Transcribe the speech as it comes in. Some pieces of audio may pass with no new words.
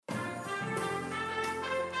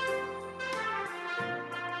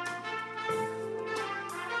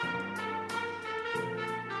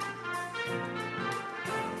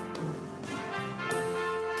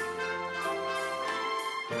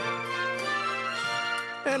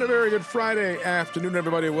And a very good Friday afternoon,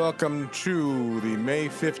 everybody. Welcome to the May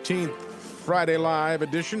 15th Friday Live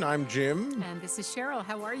edition. I'm Jim. And this is Cheryl.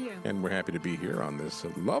 How are you? And we're happy to be here on this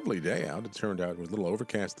lovely day out. It turned out it was a little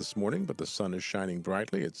overcast this morning, but the sun is shining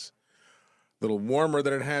brightly. It's a little warmer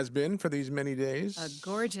than it has been for these many days. A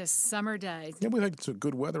gorgeous summer day. Yeah, we had some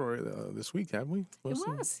good weather this week, haven't we? It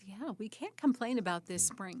was, yeah. We can't complain about this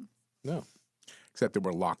spring. No, except that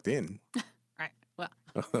we're locked in. Right. Well,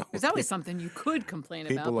 there's always something you could complain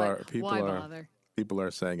about, but why bother? People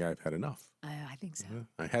are saying I've had enough. I think so.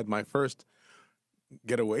 I had my first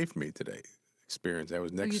get away from me today experience. I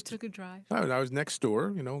was next. So you took a drive? I was next door,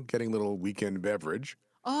 getting a little weekend beverage.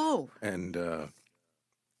 Oh. And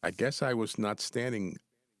I guess I was not standing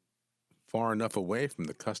far enough away from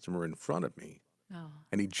the customer in front of me. Oh.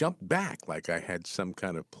 And he jumped back like I had some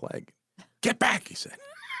kind of plague. Get back, he said.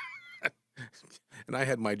 And I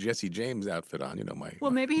had my Jesse James outfit on, my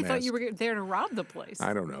Well, maybe he mask. thought you were there to rob the place.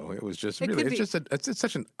 I don't know. It was just It really, could it's be. just it's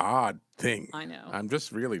such an odd thing. I know. I'm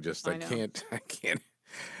just really just, I I know. can't,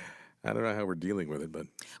 I don't know how we're dealing with it, but.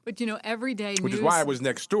 But, every day Which news... is why I was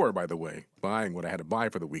next door, by the way, buying what I had to buy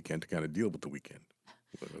for the weekend to kind of deal with the weekend.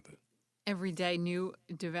 Every day new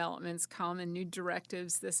developments come and new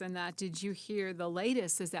directives, this and that. Did you hear the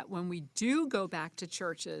latest is that when we do go back to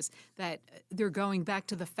churches, that they're going back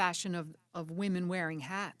to the fashion of women wearing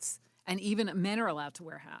hats. And even men are allowed to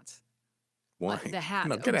wear hats. Why? The hat.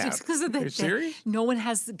 No, get out. Just because of the, Are you serious? no one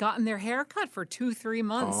has gotten their hair cut for 2-3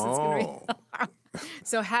 months. It's Oh. gonna be,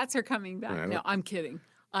 so hats are coming back. I No, don't- I'm kidding.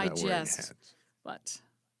 Not wearing But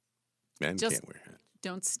Men just- can't wear hats.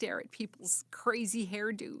 don't stare at people's crazy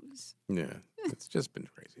hairdos. Yeah, it's just been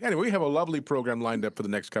crazy. Anyway, we have a lovely program lined up for the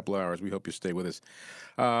next couple of hours. We hope you stay with us.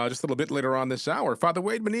 Just a little bit later on this hour, Father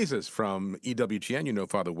Wade Menezes from EWTN. You know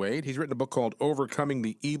Father Wade. He's written a book called Overcoming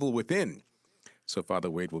the Evil Within. So Father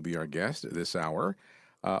Wade will be our guest this hour.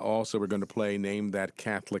 Also, we're going to play Name That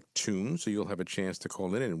Catholic Tune, so you'll have a chance to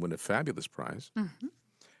call in and win a fabulous prize.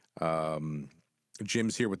 Mm-hmm.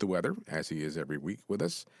 Jim's here with the weather, as he is every week with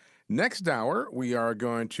us. Next hour, we are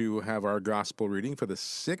going to have our gospel reading for the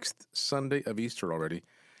 6th Sunday of Easter already.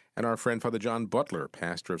 And our friend Father John Butler,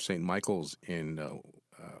 pastor of St. Michael's in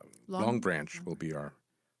Long Branch, will be our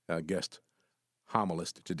guest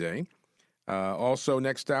homilist today. Also,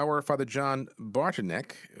 next hour, Father John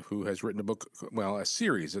Bartonek, who has written a book, a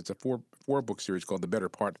series. It's a four-book series called The Better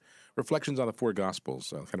Part, Reflections on the Four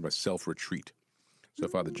Gospels, kind of a self-retreat. So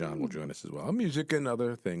Father John will join us as well. Music and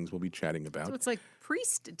other things we'll be chatting about. So it's like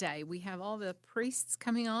Priest Day. We have all the priests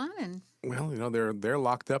coming on, and Well, they're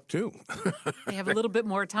locked up too. they have a little bit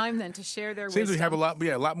more time then to share their Seems wisdom. we have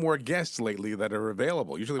a lot more guests lately that are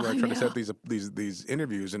available. Usually when I try to set these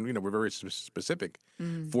interviews, and we're very specific,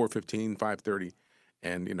 4:15, 5:30,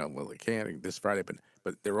 and they can't this Friday,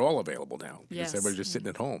 but they're all available now because Yes. everybody's just sitting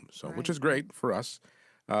at home. So which Right. is great for us.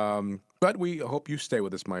 But we hope you stay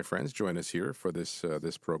with us, my friends. Join us here for this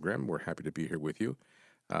program. We're happy to be here with you.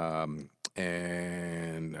 And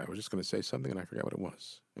I was just going to say something, and I forgot what it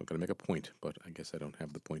was. I'm going to make a point, but I guess I don't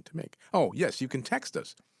have the point to make. Oh, yes, you can text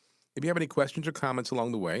us. If you have any questions or comments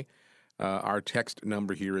along the way, our text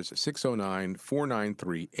number here is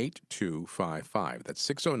 609-493-8255. That's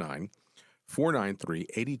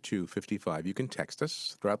 609-493-8255. You can text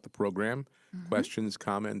us throughout the program. Questions,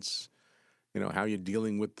 comments, how you're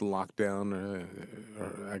dealing with the lockdown.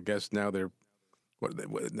 Or I guess now the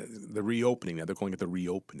reopening. Now they're calling it the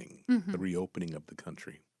reopening. The reopening of the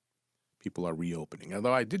country. People are reopening.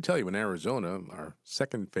 Although I did tell you in Arizona, our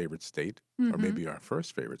second favorite state, or maybe our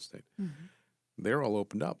first favorite state, they're all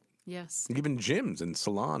opened up. Yes. Even gyms and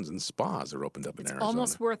salons and spas are opened up in Arizona.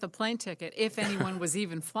 Almost worth a plane ticket if anyone was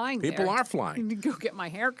even flying there. People are flying. To go get my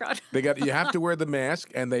hair cut. You have to wear the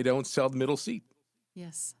mask, and they don't sell the middle seat.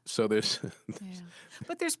 Yes. So there's Yeah.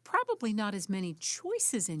 But there's probably not as many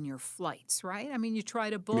choices in your flights, right? I mean, you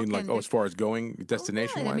try to book. I mean, and as far as going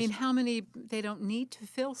destination-wise? I mean, how many? They don't need to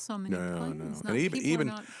fill so many planes. No. Not, And people even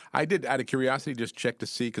are not, I did, out of curiosity, just check to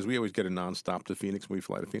see, because we always get a nonstop to Phoenix when we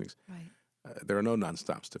fly to Phoenix. right. There are no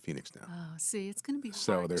nonstops to Phoenix now. Oh, see, it's going to be hard.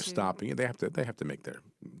 So they're to- stopping. They have to make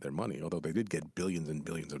their money, although they did get billions and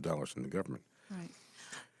billions of dollars from the government. Right.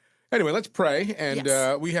 Anyway, let's pray. And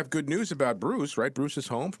Yes. we have good news about Bruce, right? Bruce is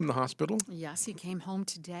home from the hospital. Yes, he came home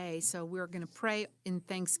today, so we're going to pray in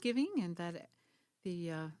Thanksgiving and that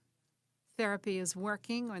the therapy is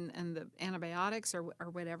working and the antibiotics or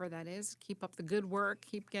whatever that is. Keep up the good work.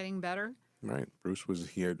 Keep getting better. Right. Bruce was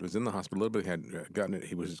in the hospital a little bit.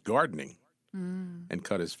 He was gardening and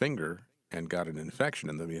cut his finger and got an infection,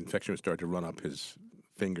 and the infection started to run up his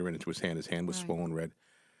finger and into his hand. His hand was Right. swollen red,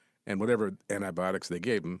 and whatever antibiotics they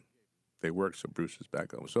gave him they work, so Bruce is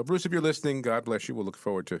back home. So, Bruce, if you're listening, God bless you. We'll look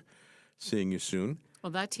forward to seeing you soon.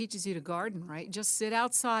 Well, that teaches you to garden, right? Just sit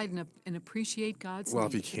outside and appreciate God's Well,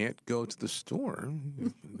 if you nature. can't go to the store,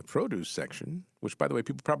 the produce section, which, by the way,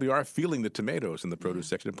 people probably are feeling the tomatoes in the produce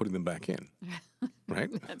section and putting them back in, right?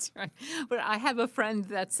 That's right. But I have a friend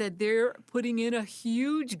that said they're putting in a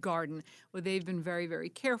huge garden. Well, they've been very, very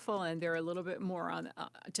careful, and they're a little bit more on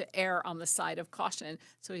to err on the side of caution.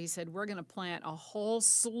 So he said, we're going to plant a whole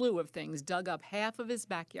slew of things, dug up half of his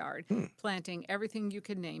backyard, planting everything you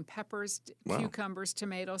could name, peppers, cucumbers,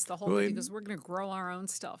 tomatoes, the whole Well, thing, because we're going to grow our own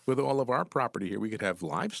stuff. With all of our property here, we could have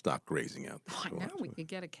livestock grazing out there. I know, we could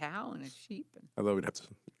get a cow and a sheep. And, Although we'd have to,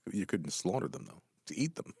 you couldn't slaughter them, though, to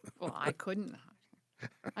eat them. well, I couldn't.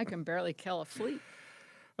 I can barely kill a flea.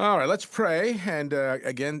 All right, let's pray. And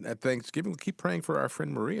again, at Thanksgiving, we'll keep praying for our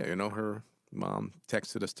friend Maria. You know, her mom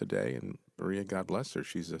texted us today, and Maria, God bless her.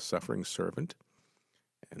 She's a suffering servant.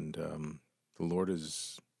 And the Lord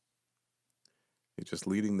is just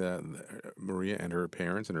leading Maria and her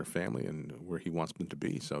parents and her family and where he wants them to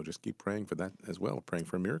be. So just keep praying for that as well, praying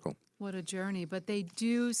for a miracle. What a journey. But they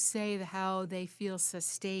do say how they feel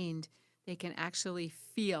sustained. They can actually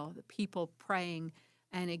feel the people praying,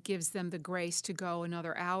 and it gives them the grace to go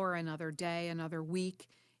another hour, another day, another week.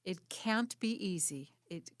 It can't be easy.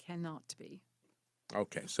 It cannot be.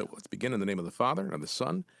 Okay, so let's begin in the name of the Father, and of the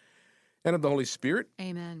Son, and of the Holy Spirit.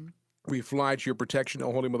 Amen. We fly to your protection,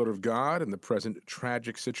 O Holy Mother of God, in the present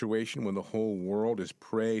tragic situation when the whole world is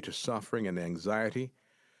prey to suffering and anxiety.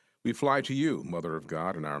 We fly to you, Mother of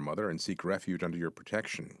God and our Mother, and seek refuge under your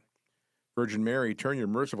protection. Virgin Mary, turn your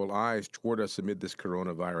merciful eyes toward us amid this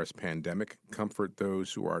coronavirus pandemic. Comfort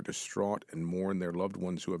those who are distraught and mourn their loved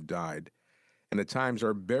ones who have died, and at times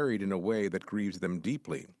are buried in a way that grieves them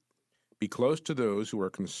deeply. Be close to those who are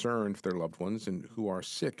concerned for their loved ones and who are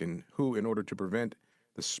sick and who, in order to prevent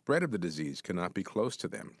the spread of the disease, cannot be close to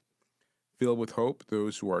them. Fill with hope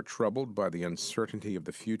those who are troubled by the uncertainty of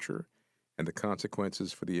the future and the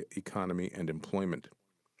consequences for the economy and employment.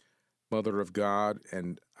 Mother of God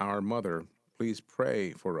and our Mother, please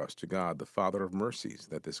pray for us to God, the Father of mercies,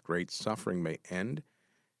 that this great suffering may end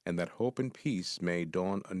and that hope and peace may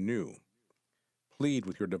dawn anew. Plead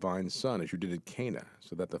with your divine Son, as you did at Cana,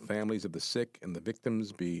 so that the families of the sick and the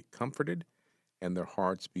victims be comforted and their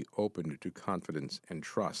hearts be opened to confidence and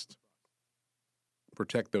trust.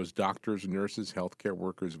 Protect those doctors, nurses, healthcare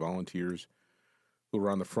workers, volunteers who are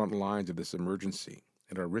on the front lines of this emergency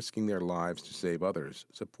and are risking their lives to save others.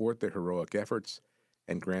 Support their heroic efforts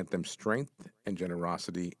and grant them strength and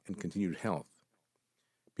generosity and continued health.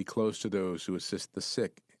 Be close to those who assist the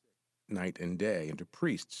sick night and day, and to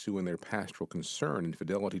priests who, in their pastoral concern and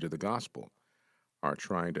fidelity to the gospel, are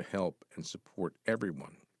trying to help and support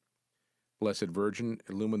everyone. Blessed Virgin,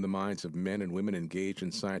 illumine the minds of men and women engaged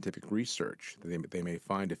in scientific research, that they may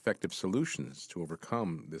find effective solutions to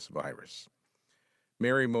overcome this virus.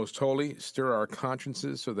 Mary, most holy, stir our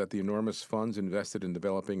consciences so that the enormous funds invested in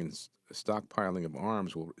developing and stockpiling of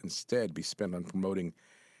arms will instead be spent on promoting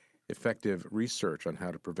effective research on how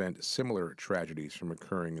to prevent similar tragedies from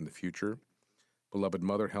occurring in the future. Beloved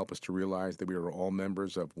Mother, help us to realize that we are all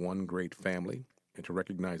members of one great family and to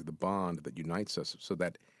recognize the bond that unites us so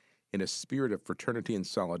that in a spirit of fraternity and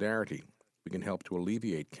solidarity, we can help to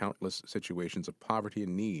alleviate countless situations of poverty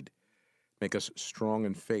and need. Make us strong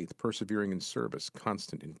in faith, persevering in service,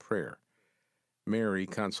 constant in prayer. Mary,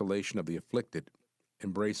 consolation of the afflicted,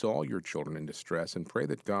 embrace all your children in distress and pray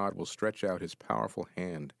that God will stretch out his powerful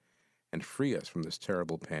hand and free us from this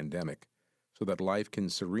terrible pandemic so that life can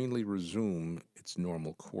serenely resume its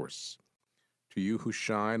normal course. To you who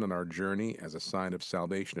shine on our journey as a sign of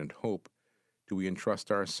salvation and hope, do we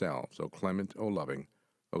entrust ourselves, O clement, O loving,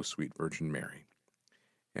 O sweet Virgin Mary.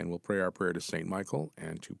 And we'll pray our prayer to St. Michael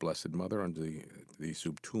and to Blessed Mother under the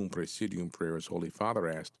Sub Tuum Praesidium prayer as Holy Father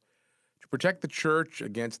asked, to protect the Church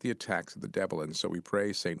against the attacks of the devil. And so we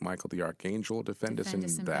pray, St. Michael the Archangel, defend us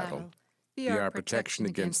in battle. Be our protection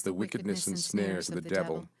against the wickedness and snares of the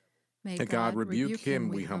devil. May God rebuke him,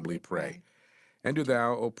 we humbly pray. And do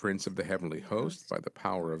thou, O Prince of the heavenly host, by the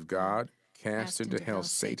power of God, cast into hell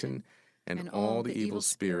Satan and all the evil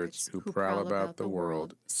spirits who prowl about the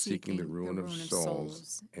world, seeking the ruin of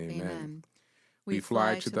souls. Amen. We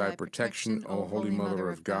fly to thy protection, O Holy Mother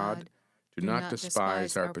of God. Do not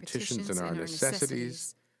despise our petitions and our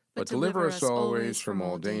necessities, but deliver us always from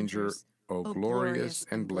all danger, O glorious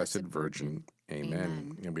and blessed Virgin.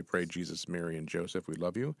 Amen. And we pray, Jesus, Mary, and Joseph, we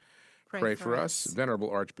love you. Pray for us. Venerable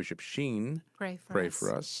Archbishop Sheen, pray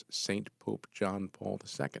for us. Saint Pope John Paul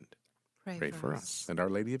II, pray for us. And Our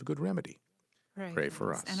Lady of Good Remedy, pray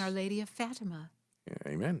for us. And Our Lady of Fatima.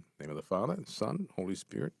 Amen. In the name of the Father, and Son, Holy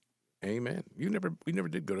Spirit. Amen. We never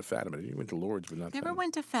did go to Fatima. You went to Lourdes, but not Never Fatima.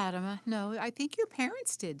 went to Fatima. No, I think your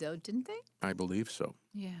parents did, though, didn't they? I believe so.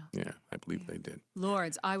 Yeah. Yeah, I believe they did.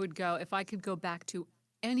 Lourdes, I would go if I could go back to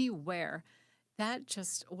anywhere. That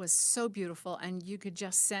just was so beautiful, and you could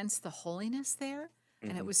just sense the holiness there.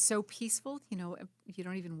 And it was so peaceful. You know, you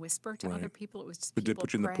don't even whisper to other people. It was just But did they people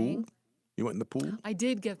put you in the praying. pool? You went in the pool? I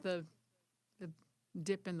did get the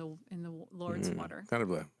dip in the Lourdes water. Kind of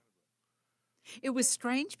a It was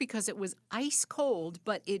strange because it was ice cold,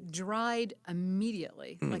 but it dried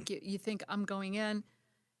immediately. Like you think I'm going in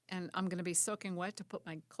and I'm going to be soaking wet to put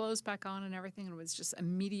my clothes back on and everything. And it was just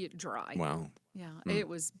immediate dry. wow. Yeah, it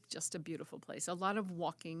was just a beautiful place. A lot of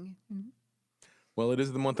walking. Well, it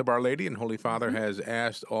is the month of Our Lady, and Holy Father has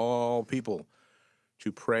asked all people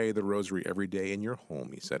to pray the rosary every day in your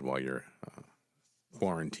home. He said while you're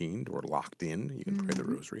quarantined or locked in, you can pray the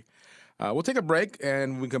rosary. We'll take a break,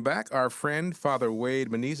 and when we come back, our friend Father Wade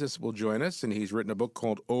Menezes will join us, and he's written a book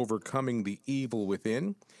called Overcoming the Evil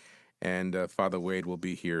Within. And Father Wade will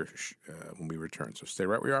be here when we return. So stay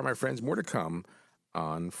right where you are, my friends. More to come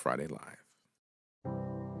on Friday Live.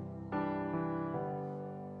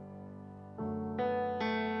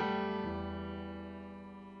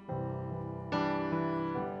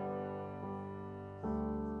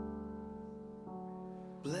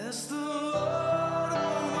 Bless the Lord,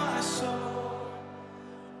 oh my soul,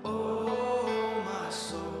 oh my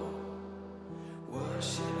soul,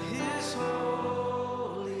 worship His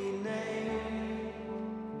holy name,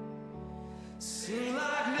 sing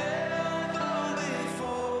like never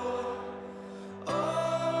before,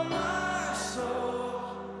 oh my soul,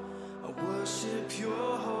 I worship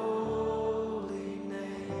Your holy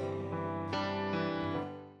name.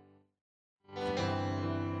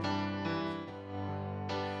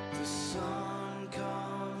 The sun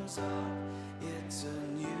comes up, it's a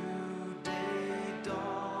new day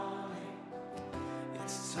dawning.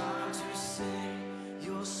 It's time to sing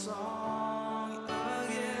Your song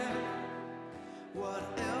again.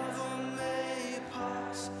 Whatever may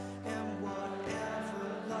pass and whatever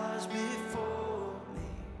lies before me,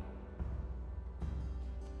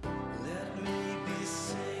 let me be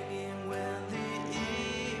singing when the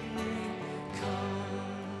evening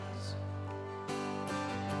comes.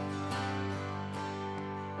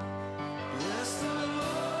 Bless the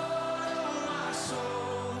Lord, oh my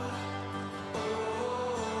soul, oh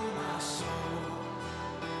my soul,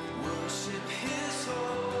 worship His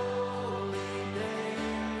holy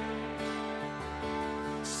name,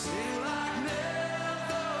 sing like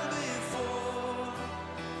never before,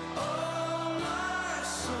 oh my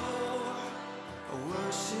soul,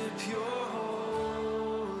 worship Your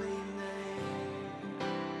holy name.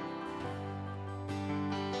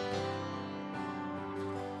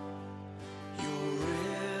 You're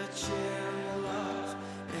rich in love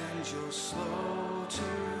and You're slow to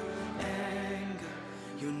anger.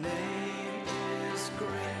 Your name is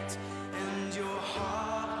great and Your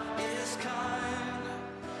heart is kind.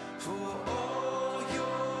 For all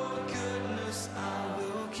Your goodness I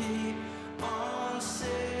will keep on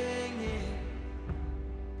singing.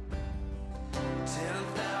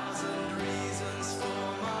 10,000 reasons for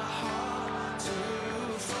my heart to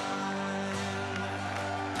find.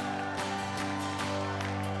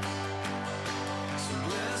 So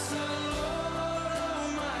bless the Lord, oh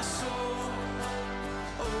my soul,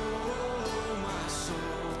 oh my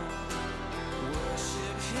soul,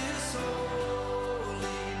 worship His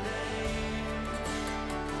holy name,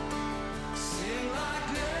 sing like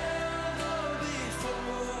never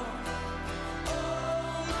before,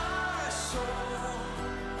 oh my soul,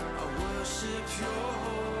 I worship Your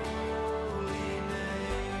holy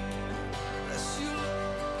name. Bless You,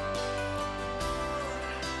 Lord.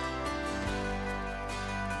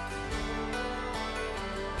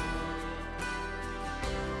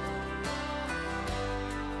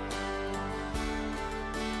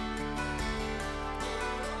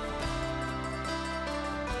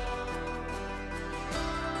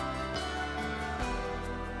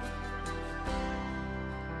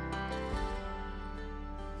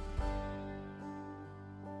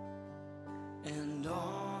 And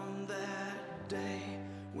on that day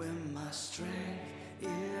when my strength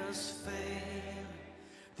is failing,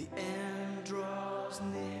 the end draws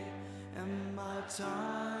near and my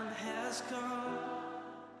time has come,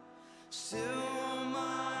 still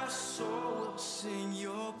my soul will sing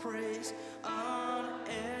Your praise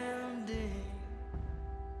unending.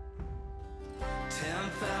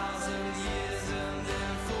 10,000 years and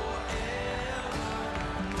then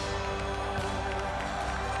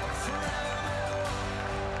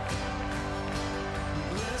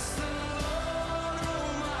bless the Lord, oh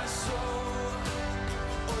my soul,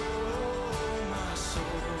 oh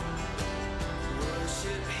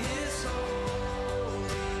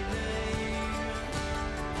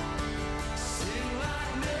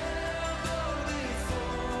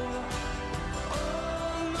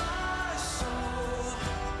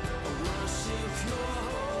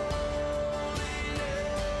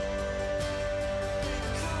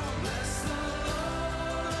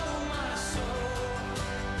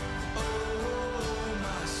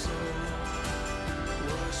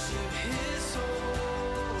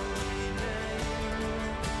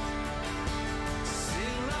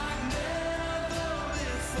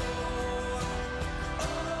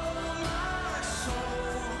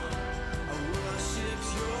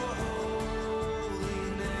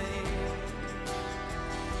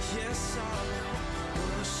yes, I will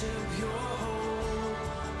worship your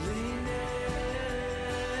holy name.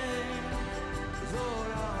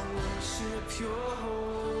 Lord, I worship your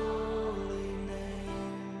holy name.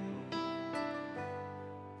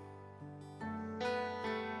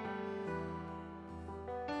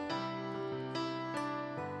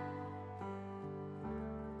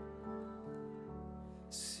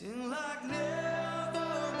 Sing like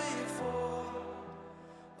never before.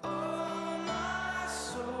 Oh, my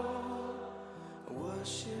soul,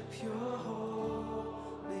 worship your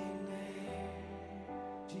holy name.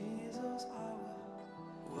 Jesus, I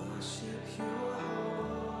will worship your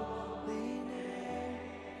holy name.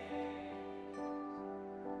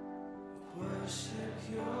 Worship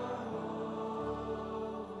your holy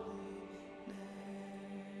name.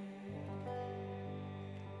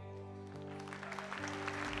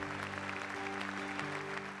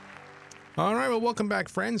 All right, well, welcome back,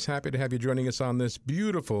 friends. Happy to have you joining us on this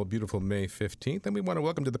beautiful, beautiful May 15th. And we want to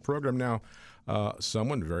welcome to the program now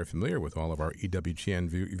someone very familiar with all of our EWTN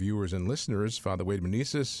viewers and listeners. Father Wade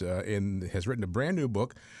Meneses has written a brand new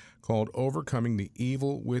book called Overcoming the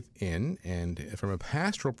Evil Within. And from a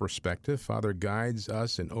pastoral perspective, Father guides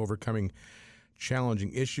us in overcoming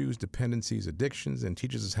challenging issues, dependencies, addictions, and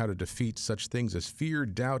teaches us how to defeat such things as fear,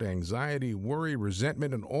 doubt, anxiety, worry,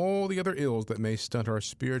 resentment, and all the other ills that may stunt our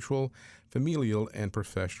spiritual, familial, and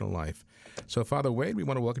professional life. So, Father Wade, we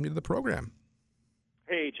want to welcome you to the program.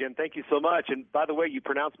 Hey, Jim, thank you so much. And by the way, you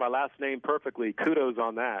pronounced my last name perfectly. Kudos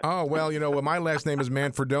on that. Oh, well, my last name is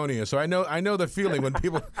Manfredonia, so I know the feeling when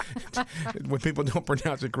people don't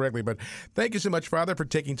pronounce it correctly. But thank you so much, Father, for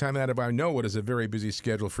taking time out of I know what is a very busy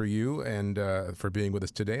schedule for you and for being with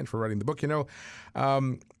us today and for writing the book.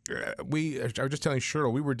 I was just telling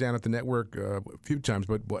Cheryl, we were down at the network a few times,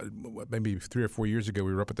 but maybe 3 or 4 years ago,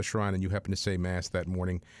 we were up at the shrine, and you happened to say Mass that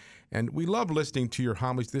morning. And we love listening to your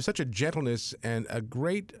homilies. There's such a gentleness and a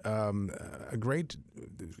great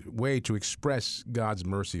way to express God's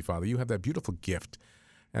mercy, Father. You have that beautiful gift.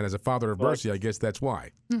 And as a father of mercy, I guess that's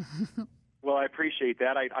why. Well, I appreciate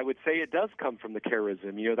that. I would say it does come from the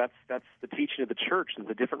charism. That's the teaching of the church, that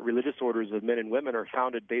the different religious orders of men and women are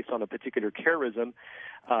founded based on a particular charism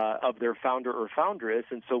of their founder or foundress.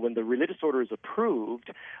 And so when the religious order is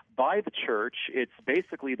approved by the church, it's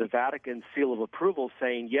basically the Vatican seal of approval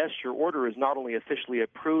saying, yes, your order is not only officially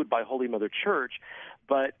approved by Holy Mother Church,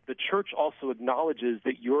 but the church also acknowledges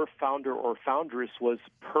that your founder or foundress was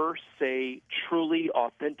per se, truly,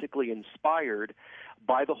 authentically inspired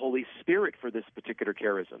by the Holy Spirit for this particular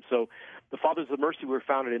charism. So the Fathers of Mercy were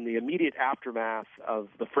founded in the immediate aftermath of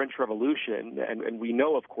the French Revolution, and we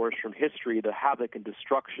know, of course, from history the havoc and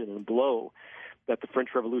destruction and blow that the French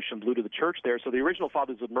Revolution blew to the church there. So the original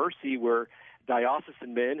Fathers of Mercy were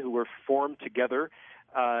diocesan men who were formed together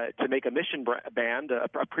to make a mission band, a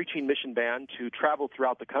preaching mission band, to travel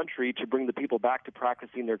throughout the country to bring the people back to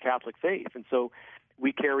practicing their Catholic faith. And so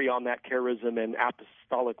we carry on that charism and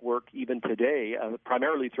apostolic work even today,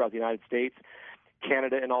 primarily throughout the United States,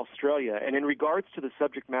 Canada, and Australia. And in regards to the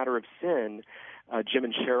subject matter of sin, Jim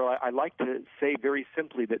and Cheryl, I like to say very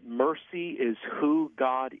simply that mercy is who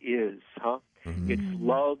God is. Mm-hmm. It's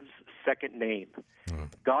love's second name. Mm-hmm.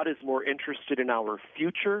 God is more interested in our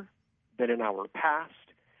future than in our past.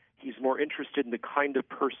 He's more interested in the kind of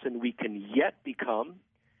person we can yet become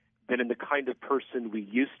than in the kind of person we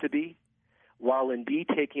used to be, while indeed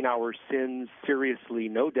taking our sins seriously,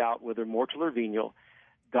 no doubt, whether mortal or venial.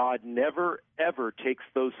 God never, ever takes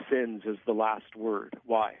those sins as the last word.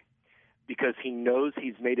 Why? Because he knows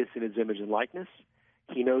he's made us in his image and likeness.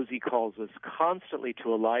 He knows he calls us constantly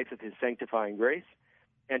to a life of his sanctifying grace.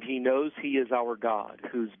 And he knows he is our God,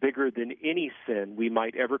 who's bigger than any sin we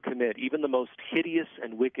might ever commit, even the most hideous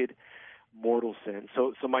and wicked mortal sin.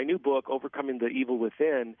 So my new book, Overcoming the Evil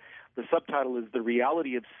Within, the subtitle is The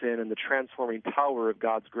Reality of Sin and the Transforming Power of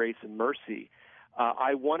God's Grace and Mercy.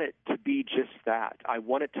 I want it to be just that. I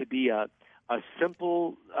want it to be a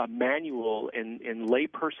simple manual in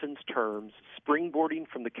layperson's terms, springboarding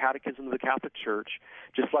from the Catechism of the Catholic Church,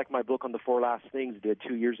 just like my book on the Four Last Things did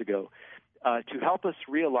 2 years ago, to help us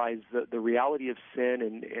realize the reality of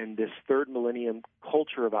sin and this third millennium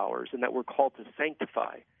culture of ours, and that we're called to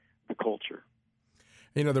sanctify the culture.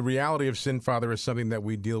 The reality of sin, Father, is something that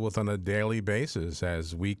we deal with on a daily basis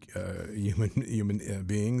as weak human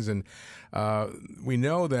beings. And we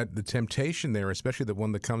know that the temptation there, especially the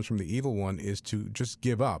one that comes from the evil one, is to just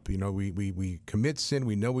give up. We commit sin.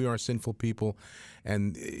 We know we are sinful people.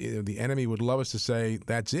 And the enemy would love us to say,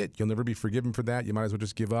 that's it. You'll never be forgiven for that. You might as well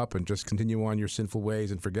just give up and just continue on your sinful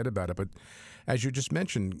ways and forget about it. But as you just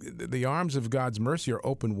mentioned, the arms of God's mercy are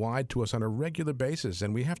open wide to us on a regular basis.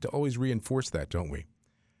 And we have to always reinforce that, don't we?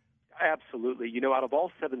 Absolutely. You know, out of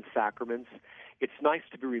all 7 sacraments, it's nice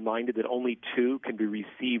to be reminded that only 2 can be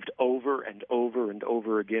received over and over and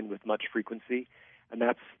over again with much frequency, and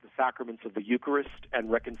that's the sacraments of the Eucharist and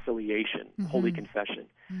reconciliation, Holy Confession.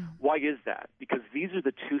 Why is that? Because these are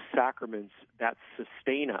the 2 sacraments that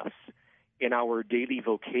sustain us in our daily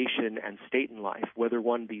vocation and state in life, whether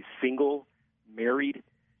one be single, married,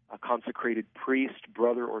 a consecrated priest,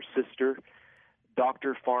 brother or sister,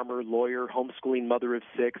 doctor, farmer, lawyer, homeschooling mother of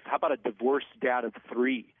 6. How about a divorced dad of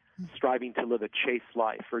 3 striving to live a chaste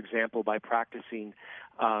life, for example, by practicing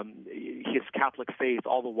his Catholic faith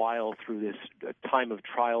all the while through this time of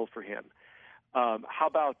trial for him? How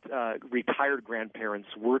about retired grandparents,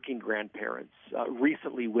 working grandparents,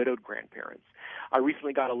 recently widowed grandparents? I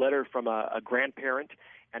recently got a letter from a grandparent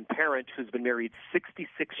and parent who's been married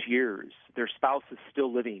 66 years. Their spouse is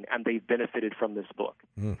still living, and they've benefited from this book.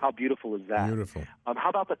 How beautiful is that? Beautiful. How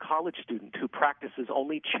about the college student who practices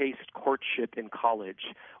only chaste courtship in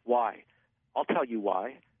college? Why? I'll tell you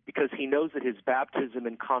why. Because he knows that his baptism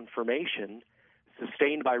and confirmation,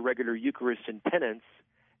 sustained by regular Eucharist and penance,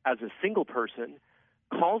 as a single person,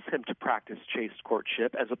 calls him to practice chaste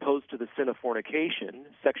courtship as opposed to the sin of fornication,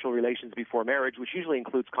 sexual relations before marriage, which usually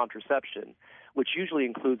includes contraception, which usually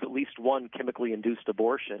includes at least one chemically induced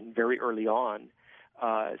abortion very early on,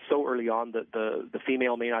 so early on that the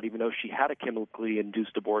female may not even know she had a chemically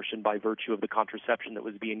induced abortion by virtue of the contraception that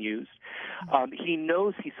was being used. He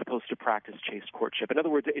knows he's supposed to practice chaste courtship. In other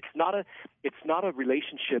words, it's not a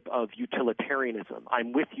relationship of utilitarianism.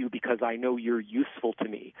 I'm with you because I know you're useful to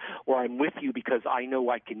me, or I'm with you because I know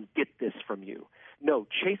I can get this from you. No,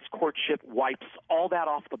 chaste courtship wipes all that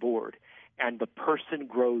off the board, and the person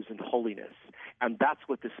grows in holiness. And that's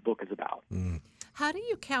what this book is about. How do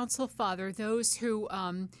you counsel, Father, those who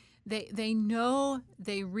they know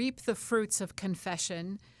they reap the fruits of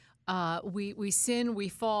confession? We sin, we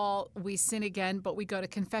fall, we sin again, but we go to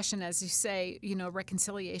confession, as you say. You know,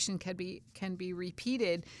 reconciliation can be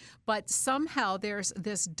repeated, but somehow there's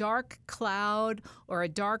this dark cloud or a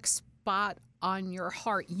dark spot on your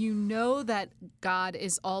heart. You know that God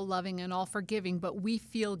is all loving and all forgiving, but we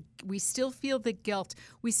still feel the guilt.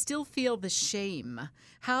 We still feel the shame.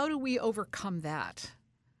 How do we overcome that?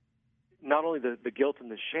 Not only the guilt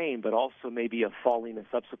and the shame, but also maybe a falling a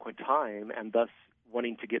subsequent time, and thus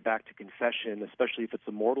wanting to get back to confession, especially if it's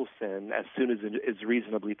a mortal sin, as soon as it is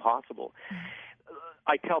reasonably possible.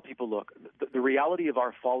 I tell people, look, the reality of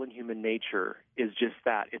our fallen human nature is just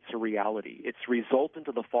that. It's a reality. It's resultant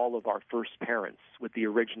of the fall of our first parents with the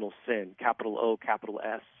original sin, capital O, capital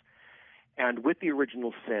S. And with the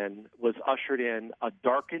original sin was ushered in a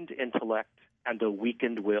darkened intellect and a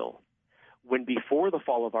weakened will. When before the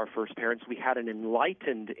fall of our first parents, we had an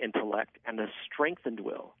enlightened intellect and a strengthened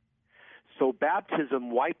will. So baptism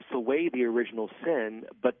wipes away the original sin,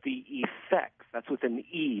 but the effects, that's with an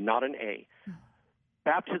E, not an A.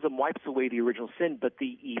 Baptism wipes away the original sin, but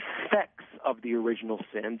the effects of the original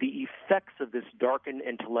sin, the effects of this darkened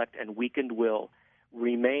intellect and weakened will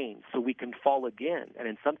remain. So we can fall again, and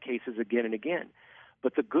in some cases again and again.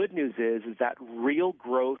 But the good news is that real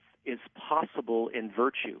growth is possible in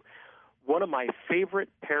virtue. One of my favorite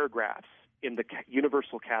paragraphs in the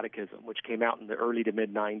Universal Catechism, which came out in the early to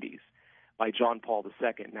mid-90s by John Paul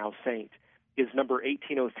II, now saint, is number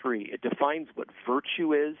 1803. It defines what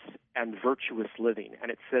virtue is and virtuous living,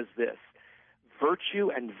 and it says this: virtue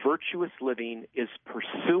and virtuous living is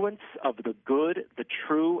pursuance of the good, the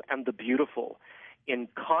true, and the beautiful in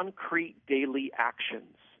concrete daily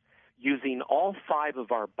actions, using all 5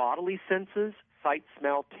 of our bodily senses, sight,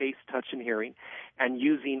 smell, taste, touch, and hearing, and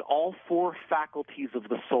using all 4 faculties of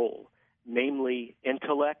the soul, namely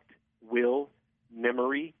intellect, will,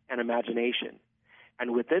 memory, and imagination.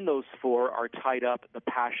 And within those 4 are tied up the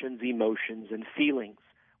passions, emotions, and feelings,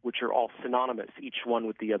 which are all synonymous, each one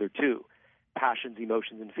with the other 2, passions,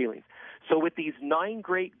 emotions, and feelings. So with these 9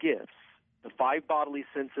 great gifts, the 5 bodily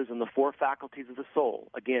senses and the 4 faculties of the soul,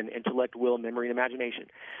 again, intellect, will, memory, and imagination,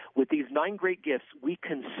 with these 9 great gifts, we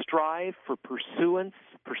can strive for pursuing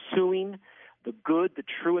the good, the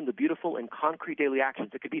true, and the beautiful in concrete daily actions.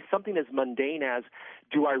 It could be something as mundane as,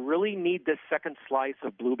 do I really need this second slice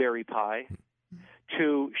of blueberry pie?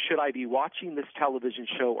 To, should I be watching this television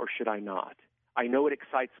show or should I not? I know it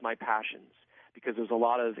excites my passions because there's a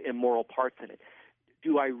lot of immoral parts in it.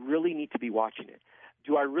 Do I really need to be watching it?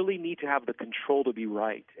 Do I really need to have the control to be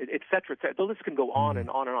right, et cetera, et cetera? The list can go on and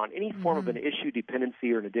on and on. Any form of an issue,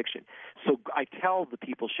 dependency, or an addiction. So I tell the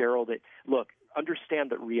people, Cheryl, that, look, understand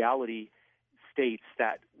that reality states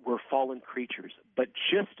that we're fallen creatures, but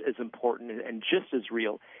just as important and just as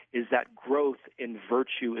real is that growth in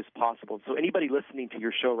virtue is possible. So anybody listening to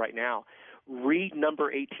your show right now, read number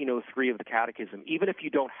 1803 of the Catechism. Even if you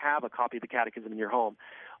don't have a copy of the Catechism in your home,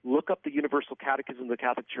 look up the Universal Catechism of the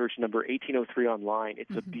Catholic Church, number 1803 online.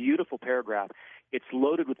 It's a beautiful paragraph. It's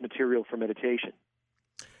loaded with material for meditation.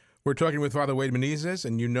 We're talking with Father Wade Menezes,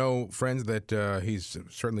 and you know, friends, that he's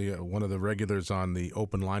certainly one of the regulars on the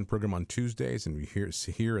Open Line program on Tuesdays, and we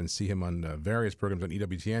hear and see him on various programs on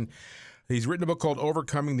EWTN. He's written a book called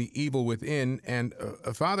Overcoming the Evil Within, and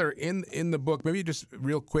Father, in the book, maybe just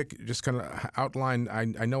real quick, just kind of outline,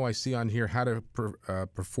 I know I see on here how to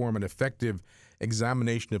perform an effective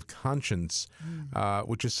examination of conscience,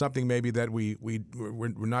 which is something maybe that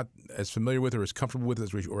we're not as familiar with or as comfortable with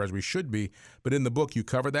as we should be. But in the book, you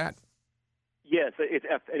cover that. Yes,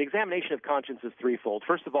 an examination of conscience is threefold.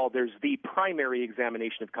 First of all, there's the primary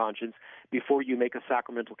examination of conscience before you make a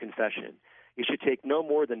sacramental confession. It should take no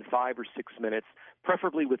more than 5 or 6 minutes,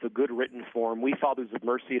 preferably with a good written form. We, Fathers of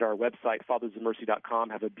Mercy, at our website, fathersofmercy.com,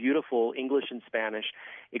 have a beautiful English and Spanish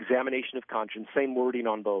examination of conscience, same wording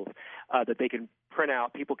on both, that they can print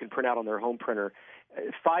out, people can print out on their home printer.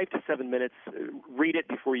 5 to 7 minutes, read it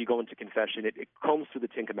before you go into confession. It combs through the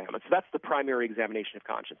Ten Commandments. So that's the primary examination of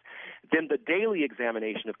conscience. Then the daily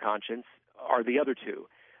examination of conscience are the other two.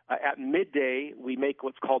 At midday, we make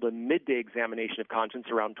what's called a midday examination of conscience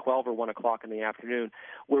around 12 or 1 o'clock in the afternoon,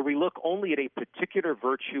 where we look only at a particular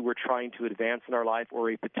virtue we're trying to advance in our life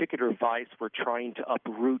or a particular vice we're trying to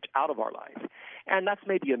uproot out of our life. And that's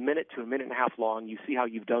maybe a minute to a minute and a half long. You see how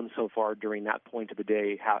you've done so far during that point of the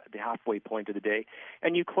day, the halfway point of the day,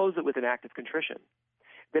 and you close it with an act of contrition.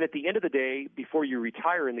 Then at the end of the day, before you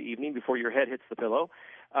retire in the evening, before your head hits the pillow,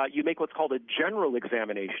 you make what's called a general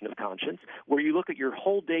examination of conscience, where you look at your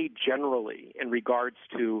whole day generally in regards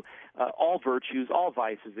to all virtues, all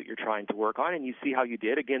vices that you're trying to work on, and you see how you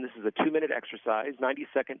did. Again, this is a 2-minute exercise,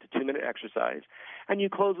 90-second to 2-minute exercise, and you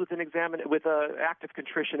close with an act of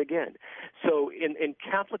contrition again. So in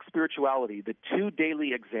Catholic spirituality, the two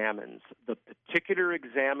daily examens, the particular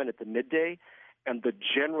examen at the midday and the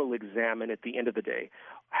general examen at the end of the day,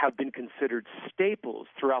 have been considered staples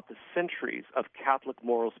throughout the centuries of Catholic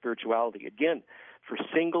moral spirituality. Again, for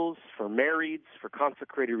singles, for marrieds, for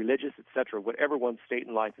consecrated religious, etc., whatever one's state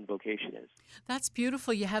in life and vocation is. That's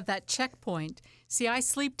beautiful. You have that checkpoint. See, I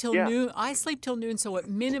sleep till noon. I sleep till noon, so it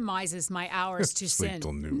minimizes my hours to Sleep sin.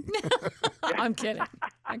 till noon. I'm kidding.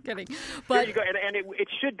 But there you go. And it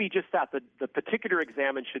should be just that. The particular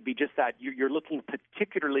examen should be just that. You're looking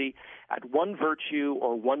particularly at one virtue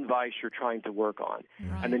or one vice you're trying to work on.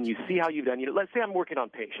 Right. And then you see how you've done. Let's say I'm working on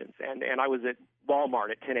patience, and I was at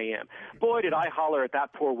Walmart at 10 a.m. Boy, did I holler at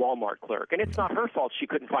that poor Walmart clerk. And it's not her fault she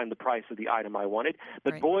couldn't find the price of the item I wanted,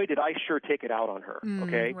 but Right. boy, did I sure take it out on her,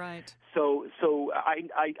 okay? Right. So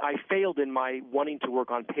I failed in my wanting to work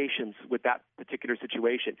on patience with that particular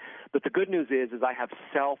situation. But the good news is I have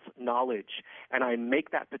self-knowledge, and I make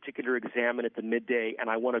that particular examen at the midday, and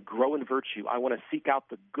I want to grow in virtue. I want to seek out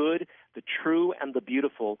the good, the true, and the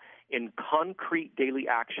beautiful in concrete daily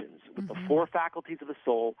actions with the 4 faculties of the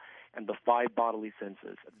soul and the 5 bodily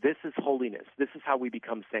senses. This is holiness. This is how we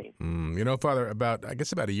become saints. You know, Father, about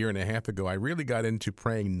a year and a half ago, I really got into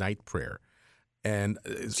praying night prayer. And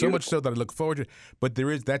so much so that I look forward to it. But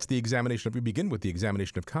that's the examination. We begin with the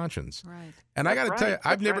examination of conscience. Right. And I got to tell you,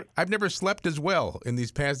 That's I've never slept as well in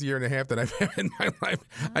these past year and a half that I've had in my life.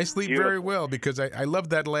 I sleep very well because I love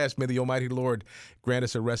that last. May the Almighty Lord grant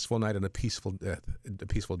us a restful night and a peaceful death.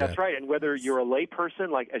 That's right. And whether you're a lay person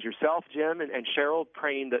like as yourself, Jim, and Cheryl,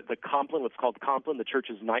 praying the Compline, what's called Compline, the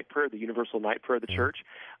Church's night prayer, the universal night prayer of the Church,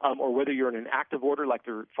 or whether you're in an active order like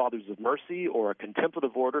the Fathers of Mercy or a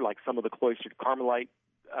contemplative order like some of the cloistered Carmelite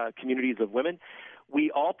communities of women, we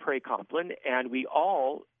all pray Compline, and we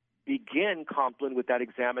all begin Compline with that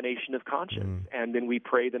examination of conscience, and then we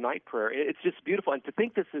pray the night prayer. It's just beautiful. And to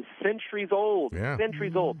think this is centuries old,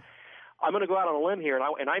 centuries old. I'm going to go out on a limb here,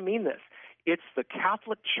 and I mean this. It's the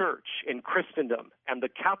Catholic Church in Christendom and the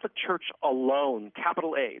Catholic Church alone,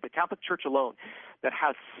 capital A, the Catholic Church alone, that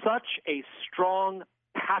has such a strong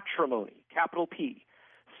patrimony, capital P,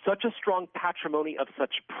 such a strong patrimony of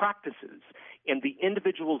such practices in the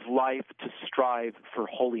individual's life to strive for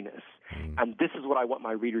holiness. And this is what I want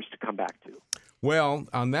my readers to come back to. Well,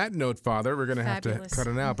 on that note, Father, we're going to have to Fabulous. cut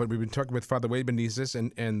it out, but we've been talking with Father Wade Menezes,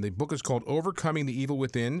 and the book is called Overcoming the Evil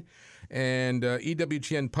Within, and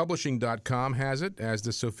EWTNpublishing.com has it, as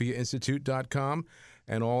does SophiaInstitute.com,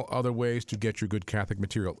 and all other ways to get your good Catholic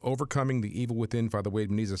material. Overcoming the Evil Within, Father Wade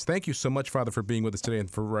Menezes. Thank you so much, Father, for being with us today and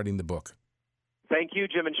for writing the book. Thank you,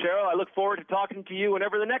 Jim and Cheryl. I look forward to talking to you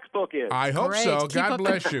whenever the next book is. I hope Great. so. Keep God up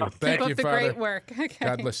bless you. Thank Keep you, up the Father. great work. Okay.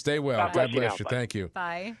 God bless. Stay well. God bless you now. Thank you.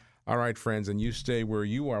 Bye. All right, friends, and you stay where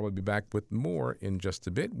you are. We'll be back with more in just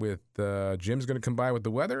a bit. With Jim's going to come by with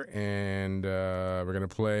the weather, and we're going to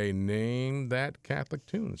play Name That Catholic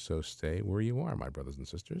Tune. So stay where you are, my brothers and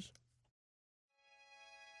sisters.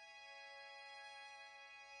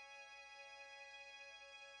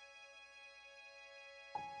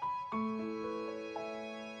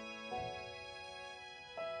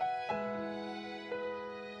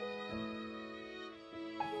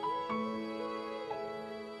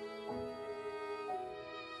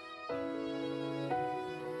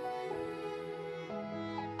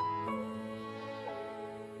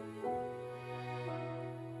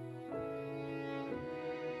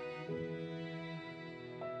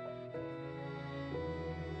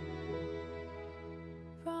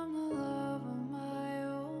 From the love of my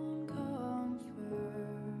own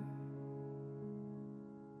comfort,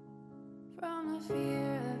 from the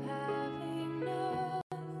fear of having nothing,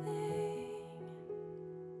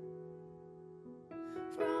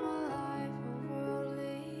 from a life of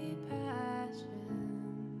worldly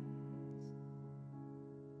passions,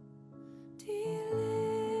 deliver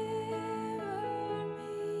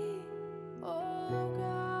me, oh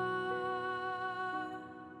God,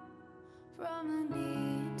 from the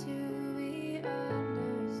need to be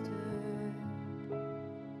understood,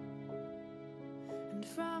 and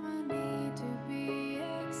from a need to be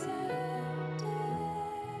accepted,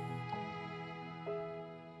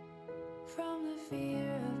 from the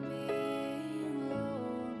fear of being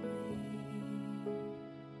lonely.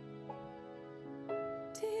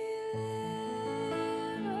 Deliver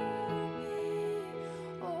me,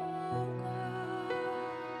 oh God.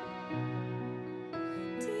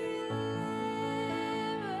 Deliver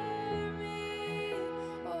me,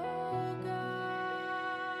 oh God,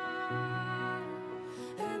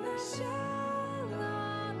 and I shall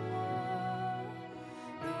not want,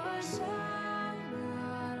 no, I shall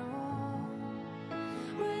not want.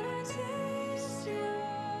 When I taste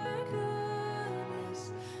your goodness,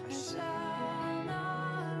 I shall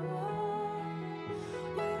not want.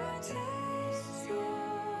 When I taste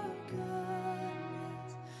your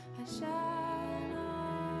goodness, I shall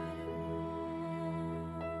not want.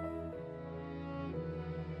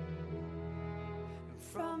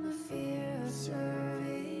 From the fear of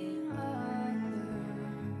serving others,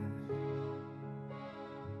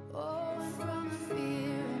 oh, and from the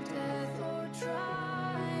fear of death or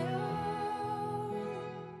trial,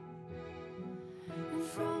 and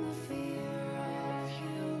from the fear of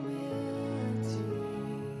humility.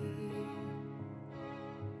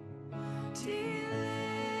 Deliver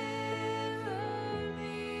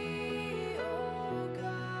me, oh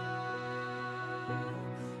God.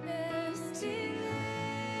 Yes, deliver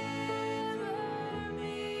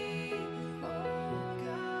me, oh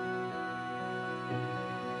God.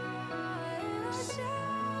 And I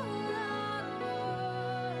shall not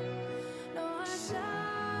want, no, I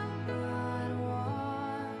shall not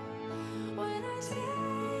want. When I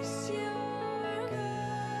taste your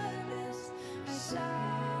goodness, I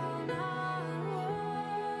shall not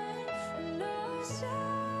want. No, I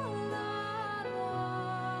shall not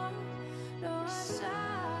want. No, I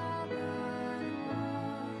shall not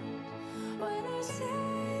want. When I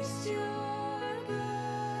taste your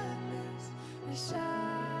goodness, I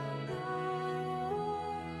shall not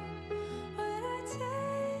want. When I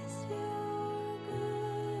taste your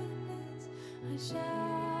goodness, I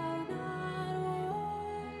shall not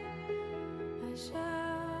want. I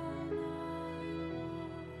shall not want.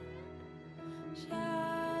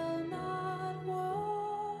 Shall not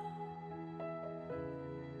want.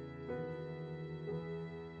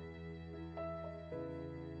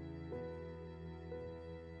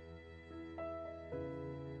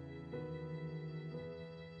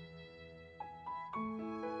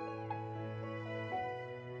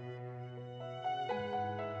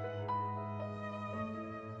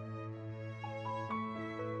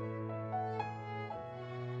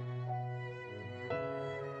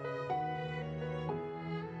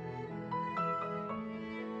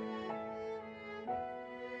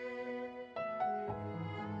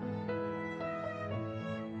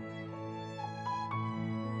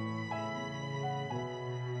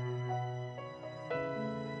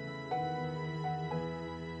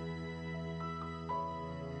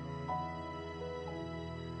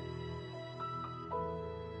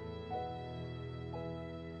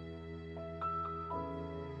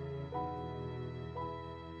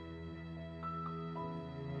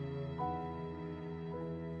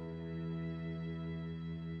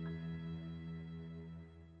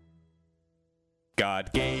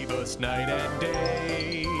 God gave us night and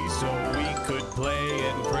day so we could play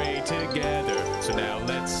and pray together. So now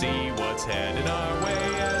let's see what's headed our way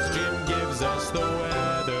as Jim gives us the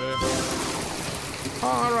weather.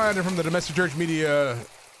 All right, and from the Domestic Church Media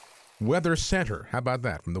Weather Center. How about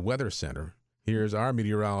that? From the Weather Center, here's our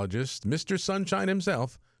meteorologist, Mr. Sunshine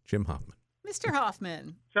himself, Jim Hoffman. Mr.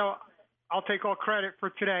 Hoffman. So I'll take all credit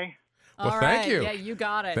for today. Well, All thank right. you. Yeah, you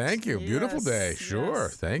got it. Thank you. Beautiful day. Yes, Sure.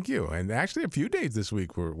 yes. Thank you. And actually, a few days this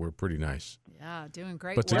week were pretty nice. Yeah, doing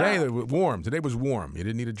great. But work. today, it was warm. Today was warm. You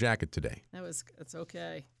didn't need a jacket today. It's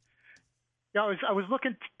okay. Yeah, I was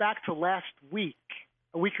looking back to last week,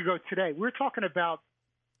 a week ago today. We were talking about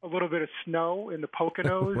a little bit of snow in the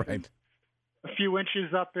Poconos, Right. a few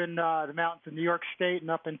inches up in the mountains of New York State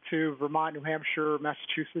and up into Vermont, New Hampshire,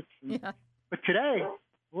 Massachusetts. Yeah. But today,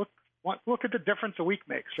 look at the difference a week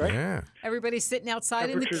makes, right? Yeah. Everybody's sitting outside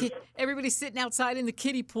everybody's sitting outside in the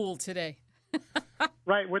kiddie pool today.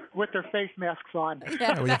 Right, with their face masks on.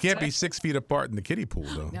 Yeah, well, you can't be 6 feet apart in the kiddie pool,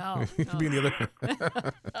 though. No, You can be in the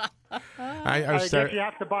other. I I was guess start- you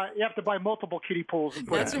have to buy multiple kiddie pools and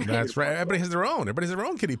put That's it in. right. That's right. Everybody has their own. Everybody has their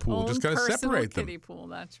own kiddie pool. Just Own kind of personal separate them. kiddie pool.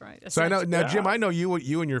 That's right. So I know now, Yeah. Jim. I know you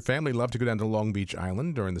and your family love to go down to Long Beach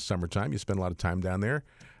Island during the summertime. You spend a lot of time down there.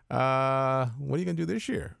 What are you going to do this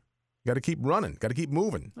year? Got to keep running. Got to keep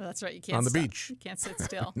moving. Well, that's right. You can't On the stop. beach. You can't sit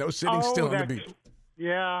still. No sitting still on the that's- beach.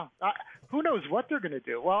 Yeah. Who knows what they're going to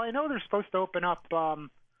do? Well, I know they're supposed to open up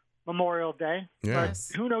Memorial Day, Yeah. Yes.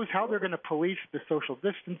 who knows how they're going to police the social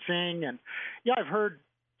distancing. And, yeah, I've heard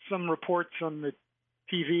some reports on the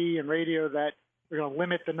TV and radio that they're going to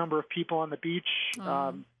limit the number of people on the beach.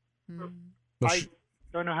 Mm. Well, I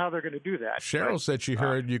don't know how they're going to do that. Cheryl said she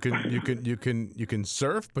heard you can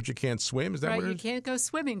surf, but you can't swim. Is that Right. what it You is? can't go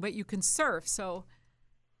swimming, but you can surf. So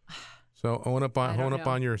So own up I don't know.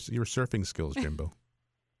 on your surfing skills, Jimbo.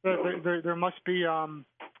 There must be a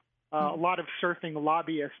lot of surfing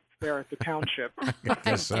lobbyists there at the township. I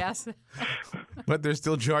guess so. guess. But they're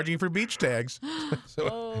still charging for beach tags. So I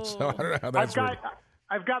don't know how that's working.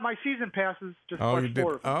 I've got my season passes. Just Oh, bought you did.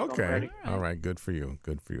 4 of them, Oh, so I'm okay. ready. All right. Good for you.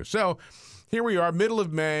 Good for you. So here we are, middle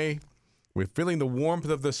of May. We're feeling the warmth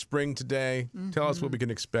of the spring today. Tell us what we can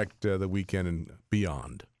expect the weekend and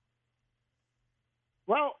beyond.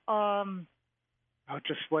 Well,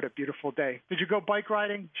 just what a beautiful day. Did you go bike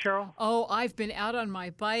riding, Cheryl? Oh, I've been out on my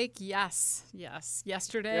bike. Yes.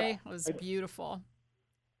 Yesterday was beautiful.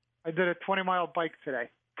 I did a 20-mile bike today,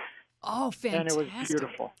 Oh, and fantastic. it was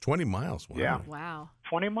beautiful. 20 miles. Wow. Yeah. Wow.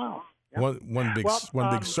 20 miles. Yeah. One big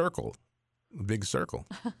Well, big circle. A big circle.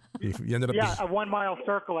 You ended up. Yeah, a 1 mile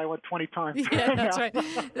circle. I went 20 times. Yeah, that's right.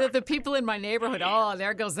 The people in my neighborhood, oh,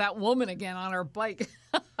 there goes that woman again on her bike.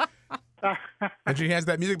 And she has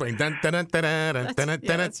that music playing. Dun, dun, dun, dun, dun, dun, dun,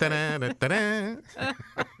 dun, that's dun, dun, dun, dun.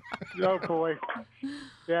 Oh, boy.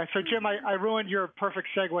 Yeah, so, Jim, I ruined your perfect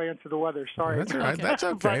segue into the weather. Sorry. That's all right. Okay. That's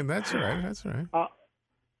okay. That's all right. That's all right.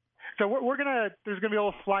 So there's going to be a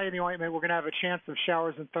little fly in the ointment. We're going to have a chance of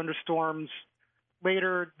showers and thunderstorms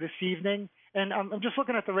later this evening. And I'm just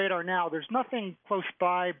looking at the radar now. There's nothing close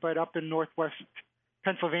by, but up in northwest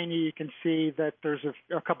Pennsylvania, you can see that there's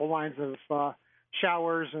a couple lines of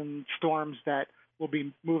showers and storms that will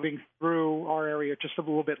be moving through our area just a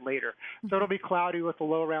little bit later. So it'll be cloudy with a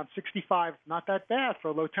low around 65. Not that bad for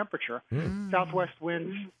a low temperature. Southwest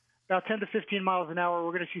winds about 10 to 15 miles an hour.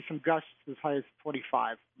 We're going to see some gusts as high as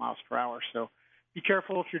 25 miles per hour. So be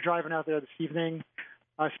careful if you're driving out there this evening,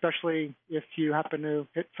 especially if you happen to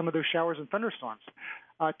hit some of those showers and thunderstorms.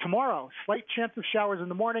 Tomorrow, slight chance of showers in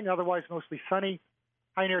the morning, otherwise mostly sunny.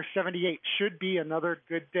 High near 78. Should be another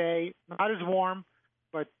good day. Not as warm,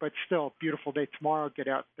 but still beautiful day tomorrow. Get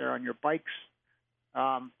out there on your bikes.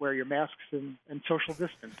 Wear your masks and social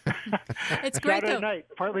distance. It's great, Saturday though. night,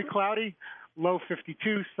 partly cloudy, low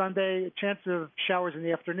 52. Sunday, a chance of showers in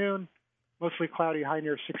the afternoon, mostly cloudy, high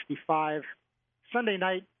near 65. Sunday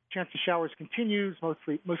night, chance of showers continues,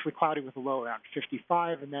 mostly cloudy with a low around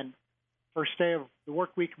 55. And then first day of the work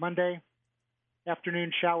week, Monday,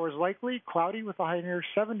 afternoon showers likely, cloudy with a high near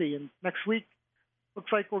 70. And next week,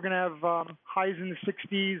 looks like we're going to have highs in the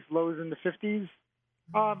 60s, lows in the 50s.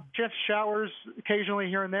 Chance of showers occasionally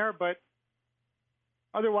here and there, but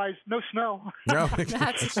otherwise, no snow. No.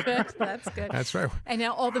 That's good. That's good. That's right. And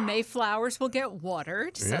now all the Mayflowers will get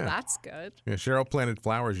watered, so Yeah. that's good. Yeah, Cheryl planted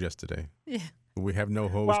flowers yesterday. Yeah. We have no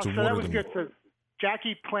hose Well, to so water that was them. good. So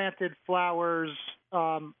Jackie planted flowers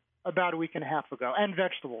about a week and a half ago, and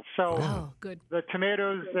vegetables. So Oh, good. the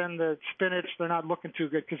tomatoes and the spinach, they're not looking too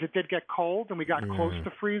good because it did get cold and we got close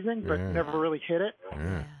to freezing, but Yeah. never really hit it.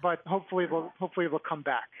 Yeah. But hopefully they'll come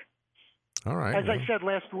back. All right. As I well, said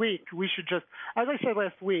last week,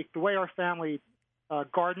 the way our family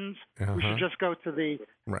gardens, we Uh-huh. should just go to the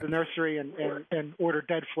Right. nursery and order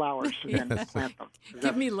dead flowers and then plant them.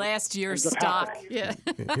 Give me last year's Ends up stock. happening. Yeah.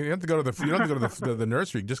 You have to go to the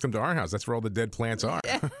nursery. Just come to our house. That's where all the dead plants are.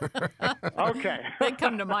 Okay. They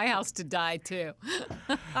come to my house to die, too.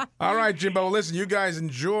 All right, Jimbo. Listen, you guys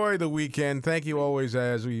enjoy the weekend. Thank you always,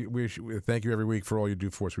 as we thank you every week for all you do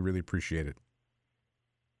for us. We really appreciate it.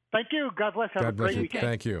 Thank you. God bless. Have God a bless great you. weekend.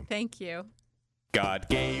 Thank you. Thank you. God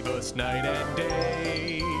gave us night and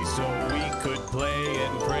day so we could play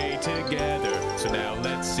and pray together. So now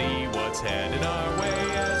let's see what's headed our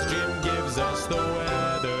way as Jim gives us the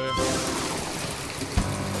weather.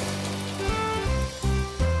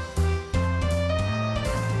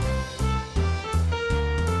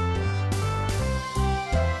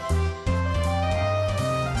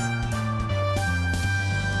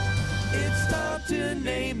 It's time to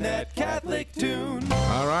name that Catholic tune.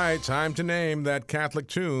 All right, time to name that Catholic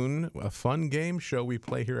tune. A fun game show we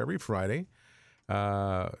play here every Friday.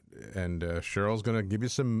 And Cheryl's going to give you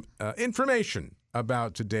some information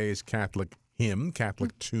about today's Catholic hymn,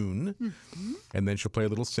 Catholic tune. And then she'll play a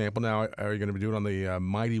little sample. Now, are you going to do it on the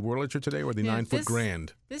Mighty Wurlitzer today or the Yeah, 9-foot this-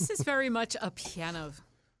 grand? This is very much a piano.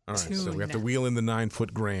 All right, so tune we have to now. wheel in the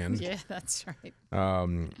 9-foot grand. Yeah, that's right.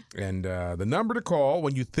 And the number to call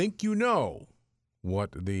when you think you know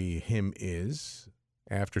what the hymn is,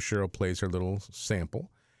 after Cheryl plays her little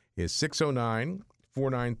sample, is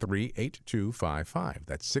 609-493-8255.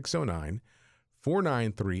 That's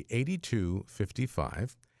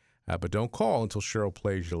 609-493-8255. But don't call until Cheryl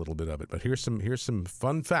plays you a little bit of it. But here's some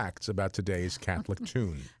fun facts about today's Catholic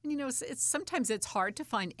tune. You know, sometimes it's hard to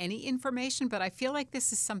find any information, but I feel like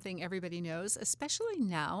this is something everybody knows, especially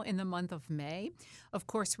now in the month of May. Of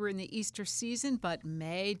course, we're in the Easter season, but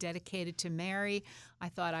May, dedicated to Mary, I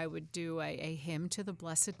thought I would do a hymn to the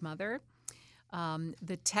Blessed Mother.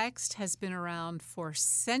 The text has been around for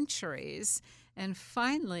centuries, and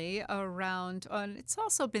finally it's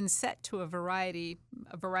also been set to a variety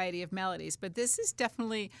of melodies. But this is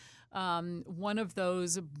definitely one of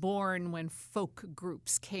those born when folk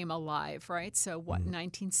groups came alive, right? So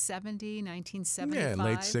 1970, 1975? Yeah,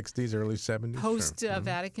 late 60s, early 70s. Post sure.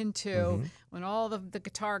 Vatican II, when all the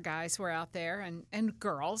guitar guys were out there and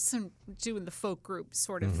girls and doing the folk group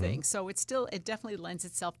sort of thing. So it definitely lends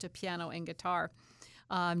itself to piano and guitar.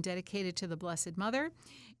 Dedicated to the Blessed Mother.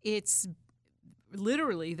 It's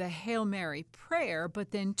literally the Hail Mary prayer,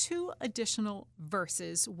 but then 2 additional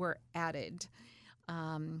verses were added.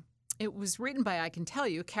 It was written by, I can tell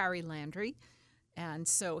you, Carrie Landry. And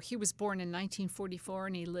so he was born in 1944,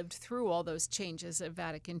 and he lived through all those changes at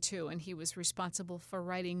Vatican II, and he was responsible for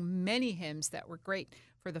writing many hymns that were great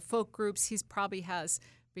for the folk groups. He probably has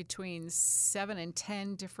between 7 and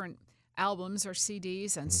 10 different albums or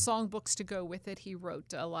CDs and songbooks to go with it. He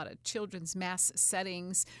wrote a lot of children's mass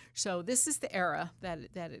settings. So this is the era that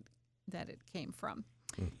it came from.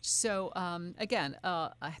 So again,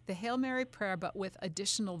 the Hail Mary prayer, but with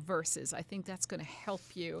additional verses. I think that's going to help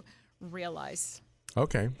you realize.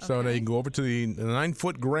 Okay, so now you Okay. can go over to the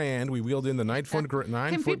 9-foot grand. We wheeled in the 9-foot grand.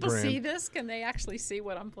 Can people see this? Can they actually see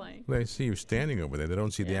what I'm playing? They see you standing over there. They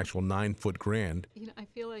don't see the Yeah. actual 9-foot grand. You know, I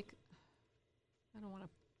feel like I don't want to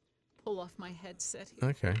pull off my headset here.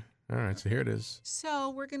 Okay, all right. So here it is. So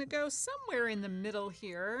we're going to go somewhere in the middle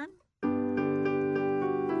here.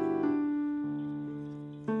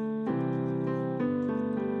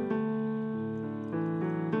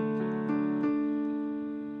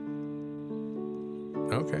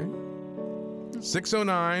 Okay.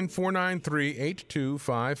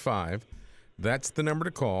 609-493-8255. That's the number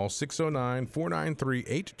to call.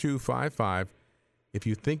 609-493-8255. If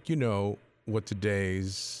you think you know what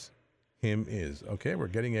today's hymn is. Okay, we're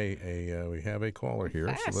getting we have a caller here.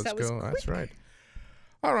 Fast, So let's that was go. That's quick. right.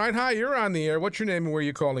 All right. Hi, you're on the air. What's your name and where are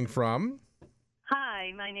you calling from?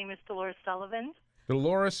 Hi, my name is Dolores Sullivan.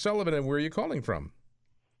 Dolores Sullivan, and where are you calling from?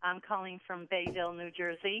 I'm calling from Bayville, New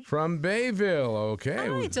Jersey. From Bayville. Okay.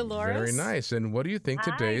 Hi, Dolores. Very nice. And what do you think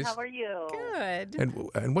today's? Hi, how are you? Good.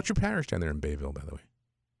 And what's your parish down there in Bayville, by the way?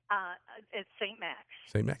 It's St. Max.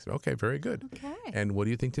 St. Max. Okay, very good. Okay. And what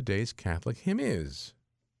do you think today's Catholic hymn is?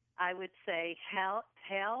 I would say,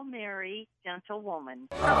 Hail Mary, Gentle Woman.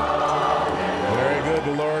 Very good,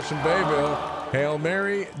 Dolores from Bayville. Hail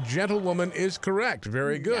Mary, Gentlewoman is correct.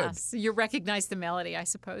 Very good. Yes. You recognize the melody, I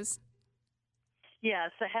suppose.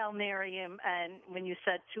 Yes, the Hail Mary, and when you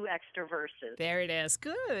said 2 extra verses. There it is.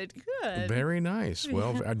 Good. Very nice.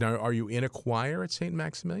 Well, now, are you in a choir at St.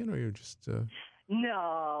 Maximilian, or are you just...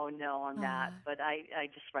 No, I'm not. But I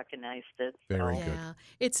just recognized it. Very so. good. Yeah,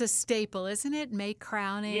 it's a staple, isn't it? May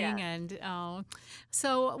crowning, Yes. and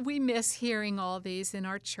so we miss hearing all these in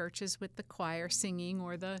our churches with the choir singing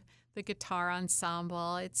or the guitar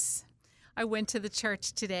ensemble. I went to the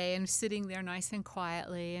church today and sitting there nice and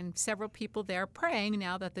quietly, and several people there praying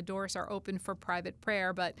now that the doors are open for private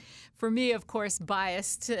prayer. But for me, of course,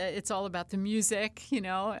 biased, it's all about the music,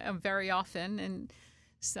 very often, and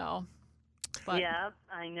so. But, Yeah,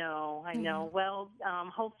 I know. Well,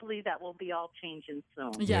 hopefully that will be all changing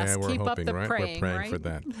soon. Yes, Yeah, we're keep hoping, up the right? praying, we're praying right? for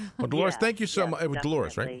that. Well, Dolores, Yes, thank you so yes, much.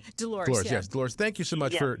 Dolores, right? definitely. Dolores, yeah. Yes. Dolores, thank you so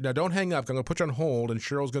much Yes. for. Now, don't hang up. I'm going to put you on hold, and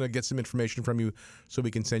Cheryl's going to get some information from you so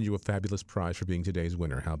we can send you a fabulous prize for being today's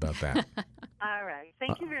winner. How about that? All right.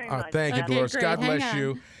 Thank you very much. Thank you, Okay, Dolores. great. God Hang bless on.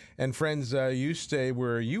 you. And friends, you stay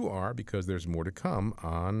where you are because there's more to come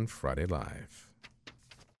on Friday Live.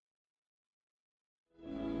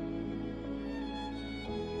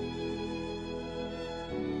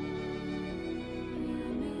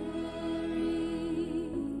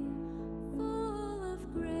 Full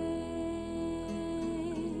of grace,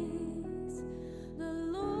 the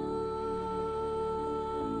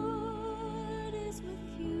Lord is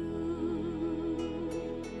with you.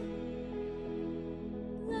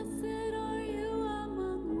 Blessed are you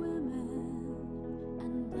among women,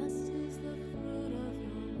 and blessed is the fruit of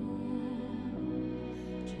your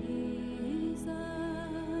womb, Jesus.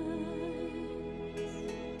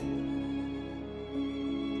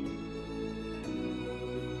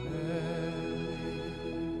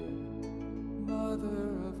 Mother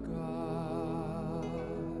of God,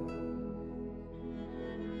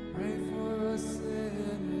 pray for us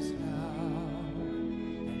sinners now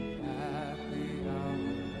and at the hour of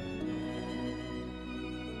death.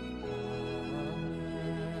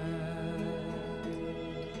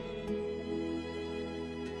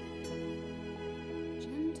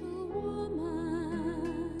 Gentle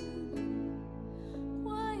woman,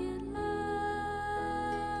 quiet light,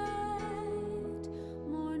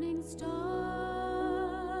 morning star,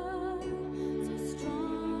 so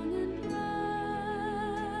strong and bright.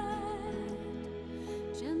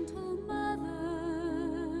 Gentle mother,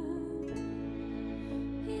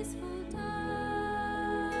 peaceful dove,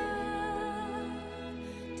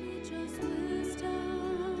 teach us wisdom,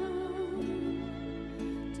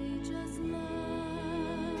 teach us love.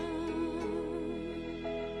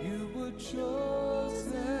 You were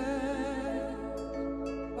chosen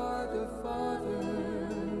by the Father.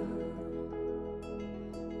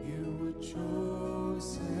 You were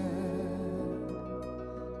chosen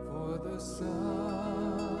for the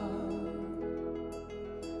Son.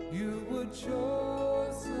 You were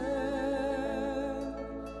chosen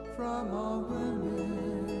from all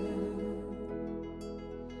women,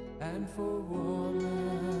 and for woman,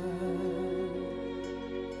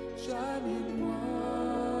 shining one.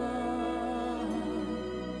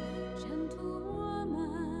 Gentle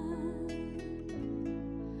woman,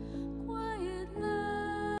 quiet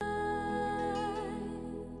light,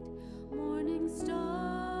 morning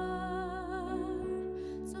star,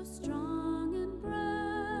 so strong and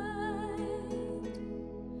bright.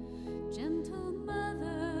 Gentle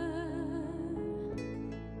mother,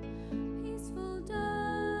 peaceful dove,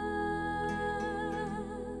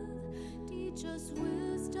 teach us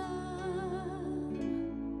wisdom,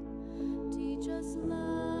 teach us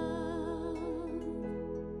love.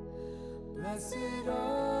 Blessed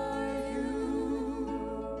are you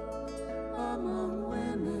among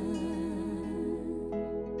women,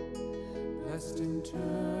 blessed in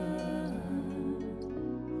turn,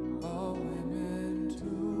 all women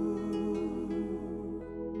too.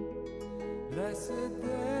 Blessed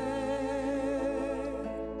they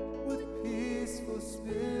with peaceful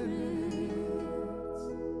spirits,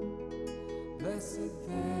 blessed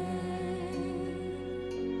they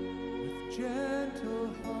with gentle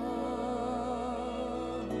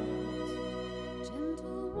hearts.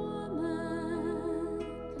 Gentle woman,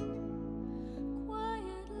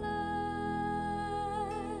 quiet light,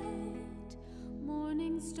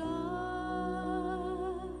 morning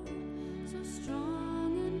star, so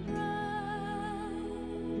strong and bright.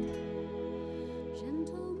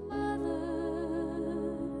 Gentle mother,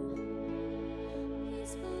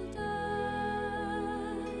 peaceful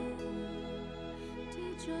dove,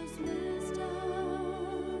 teach us wisdom,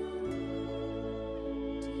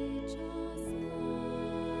 teach us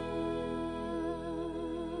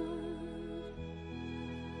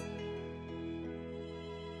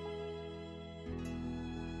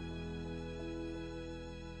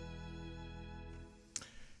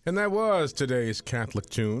And that was today's Catholic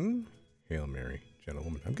tune, Hail Mary, Gentle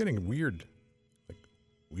Woman. I'm getting weird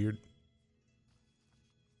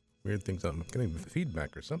Weird things. I'm getting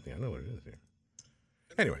feedback or something. I know what it is here.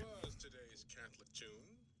 Anyway. Today's Catholic tune.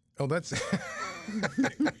 Oh, that's.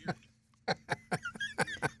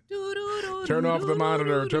 Turn off the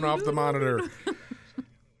monitor. Turn off the monitor.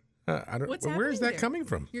 I don't. What's Where is happening that there? coming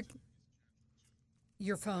from?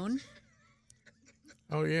 Your phone?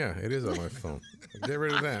 Oh yeah, it is on my phone. Get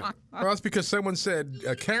rid of that. Well, it's because someone said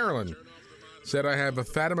Carolyn said I have a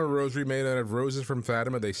Fatima rosary made out of roses from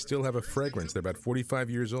Fatima. They still have a fragrance. They're about 45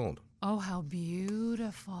 years old. Oh, how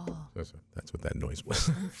beautiful. That's what that noise was.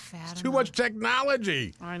 Fatima. Too much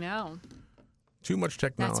technology. I know. Too much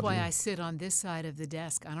technology. That's why I sit on this side of the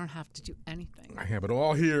desk. I don't have to do anything. I have it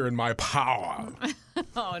all here in my power.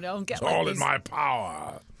 Oh, don't get It's like all in these my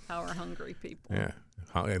power. power-hungry people. Yeah.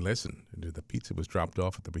 Hey, listen, the pizza was dropped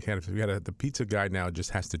off at the. The pizza guy now just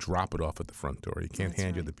has to drop it off at the front door. He can't That's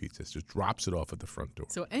hand you right. the pizza; it just drops it off at the front door.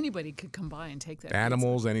 So anybody could come by and take that.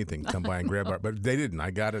 Animals, anything, come by and grab our. But they didn't.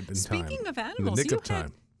 I got it in pizza. time. Speaking of in animals, the nick of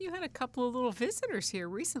time. you had a couple of little visitors here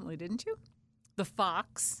recently, didn't you? The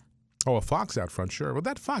fox. Oh, a fox out front, sure. Well,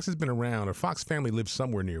 that fox has been around. A fox family lives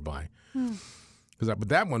somewhere nearby. But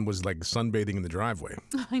that one was like sunbathing in the driveway.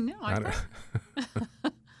 I know. I don't-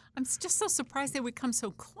 I'm just so surprised they would come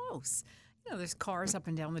so close. You know, there's cars up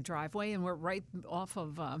and down the driveway, and we're right off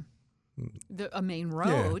of a main road.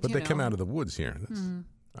 Yeah, but you they come know. out of the woods here.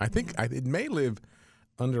 I think it may live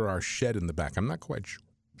under our shed in the back. I'm not quite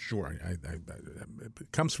sure.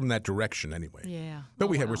 It comes from that direction anyway. Yeah. But Oh,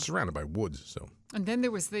 we're wow. surrounded by woods, so And then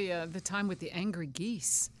there was the time with the angry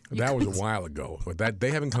geese. that was a while ago. But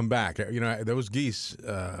they haven't come back. You know, those geese.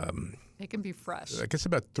 They can be fresh. I guess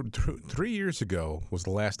about 3 years ago was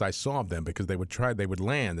the last I saw of them because they would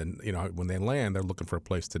land, and you know when they land, they're looking for a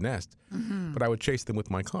place to nest. Mm-hmm. But I would chase them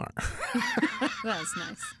with my car. That's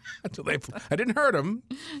nice. Until I didn't hurt them,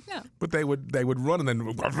 Yeah. but they would run and then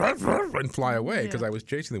and fly away because I was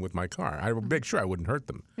chasing them with my car. I would make sure I wouldn't hurt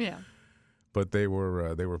them, Yeah. but they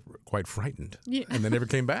were quite frightened, Yeah. and they never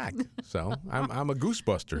came back. So I'm a goose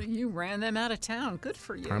buster. You ran them out of town. Good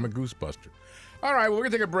for you. I'm a goose buster. All right, well, we're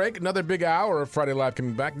going to take a break. Another big hour of Friday Live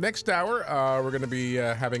coming back. Next hour, we're going to be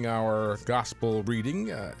having our gospel reading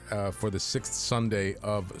for the 6th Sunday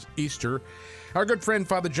of Easter. Our good friend,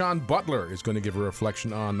 Father John Butler, is going to give a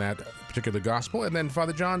reflection on that particular gospel. And then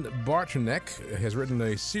Father John Bartonek has written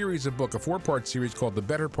a series of books, a 4-part series called The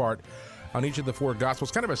Better Part, on each of the 4 gospels,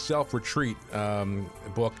 kind of a self-retreat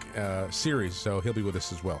book series. So he'll be with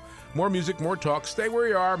us as well. More music, more talk. Stay where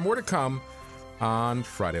you are. More to come on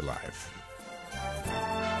Friday Live.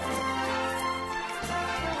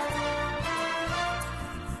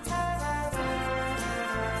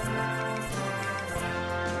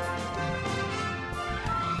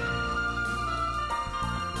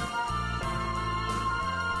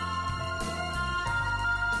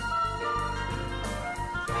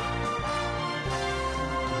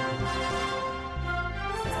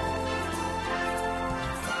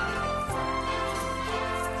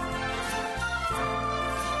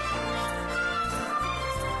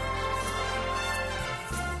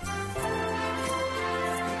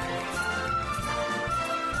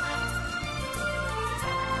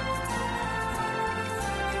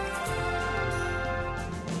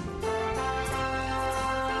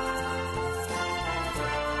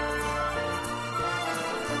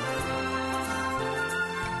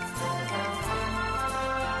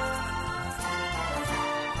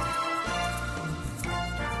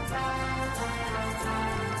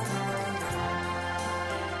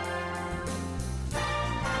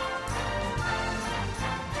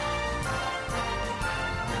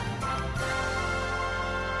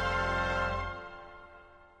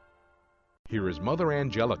 Here is Mother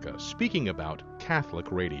Angelica speaking about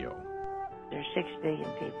Catholic radio. There's 6 billion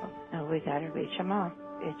people, and we got to reach them all.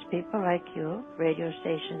 It's people like you, radio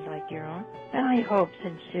stations like your own, and I hope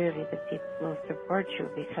sincerely that people will support you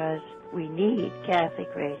because we need Catholic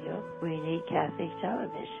radio, we need Catholic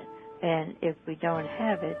television, and if we don't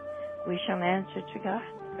have it, we shall answer to God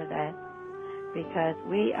for that because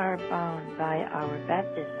we are bound by our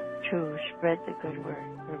baptism to spread the good word.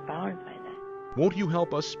 We're bound by that. Won't you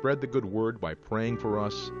help us spread the good word by praying for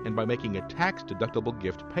us and by making a tax-deductible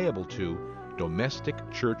gift payable to Domestic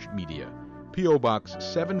Church Media, P.O. Box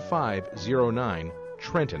 7509,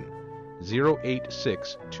 Trenton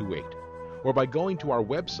 08628, or by going to our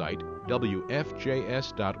website,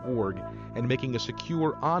 wfjs.org, and making a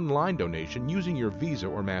secure online donation using your Visa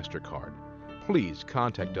or MasterCard. Please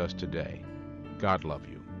contact us today. God love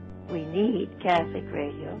you. We need Catholic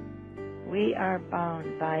radio. We are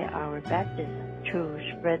bound by our baptism to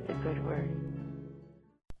spread the good word.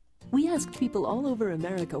 We asked people all over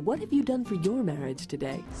America, what have you done for your marriage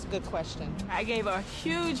today? It's a good question. I gave a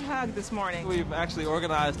huge hug this morning. We've actually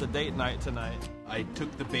organized a date night tonight. I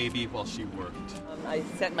took the baby while she worked. I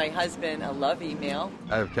sent my husband a love email.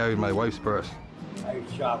 I've carried my wife's purse. I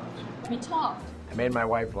shopped. We talked. I made my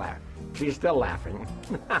wife laugh. She's still laughing.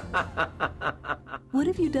 What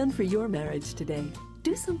have you done for your marriage today?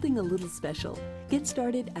 Do something a little special. Get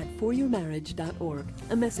started at foryourmarriage.org.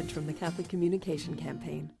 A message from the Catholic Communication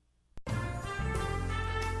Campaign.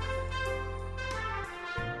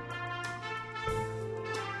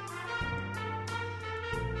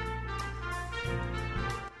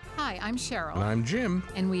 Hi, I'm Cheryl. And I'm Jim.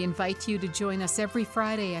 And we invite you to join us every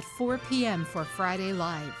Friday at 4 p.m. for Friday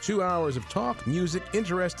Live. 2 hours of talk, music,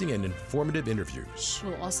 interesting and informative interviews.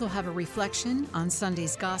 We'll also have a reflection on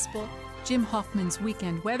Sunday's Gospel, Jim Hoffman's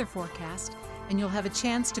weekend weather forecast, and you'll have a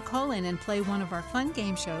chance to call in and play one of our fun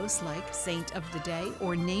game shows like Saint of the Day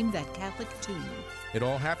or Name That Catholic Tune. It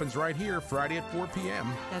all happens right here, Friday at 4 p.m.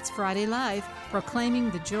 That's Friday Live,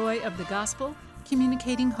 proclaiming the joy of the gospel,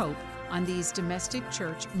 communicating hope on these domestic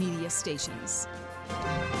church media stations.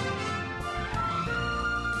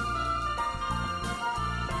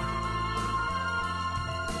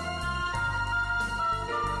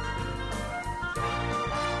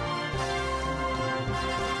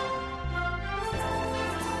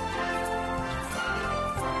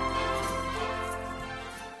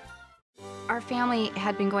 Our family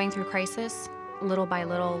had been going through crisis. Little by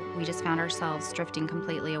little, we just found ourselves drifting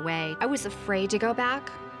completely away. I was afraid to go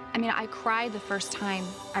back. I mean, I cried the first time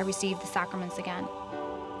I received the sacraments again.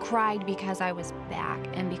 Cried because I was back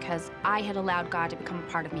and because I had allowed God to become a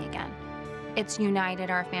part of me again. It's united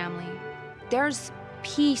our family. There's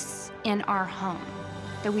peace in our home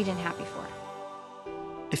that we didn't have before.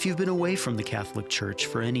 If you've been away from the Catholic Church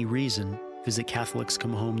for any reason, visit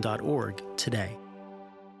CatholicsComeHome.org today.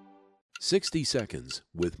 60 Seconds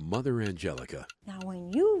with Mother Angelica. Now,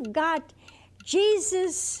 when you've got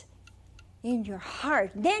Jesus in your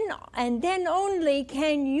heart, then only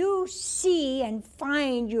can you see and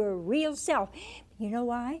find your real self. You know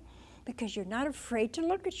why? Because you're not afraid to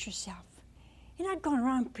look at yourself. You're not going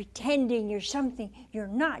around pretending you're something you're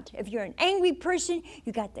not. If you're an angry person,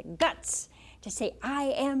 you got the guts to say,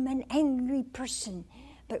 I am an angry person.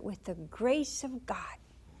 But with the grace of God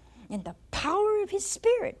and the power of His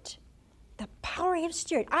Spirit,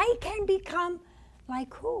 I can become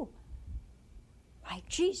like who? Like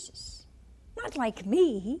Jesus. Not like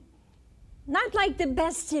me, not like the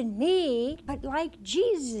best in me, but like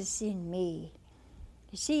Jesus in me.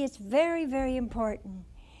 You see, it's very, very important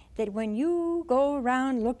that when you go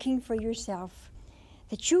around looking for yourself,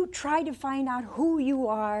 that you try to find out who you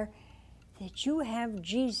are, that you have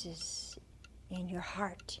Jesus in your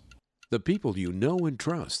heart. The people you know and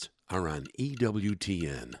trust are on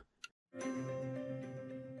EWTN.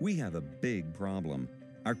 We have a big problem.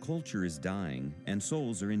 Our culture is dying, and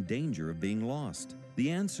souls are in danger of being lost.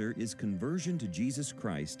 The answer is conversion to Jesus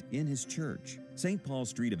Christ in His church. St. Paul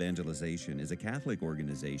Street Evangelization is a Catholic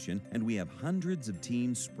organization, and we have hundreds of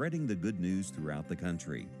teams spreading the good news throughout the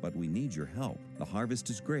country. But we need your help. The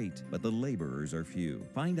harvest is great, but the laborers are few.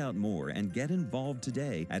 Find out more and get involved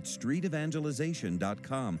today at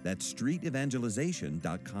streetevangelization.com. That's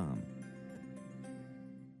streetevangelization.com.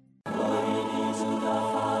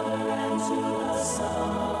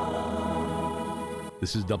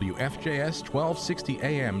 This is WFJS 1260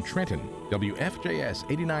 AM Trenton, WFJS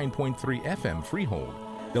 89.3 FM Freehold,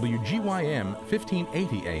 WGYM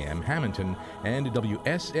 1580 AM Hamilton, and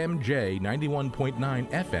WSMJ 91.9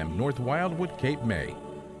 FM North Wildwood, Cape May.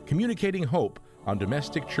 Communicating hope on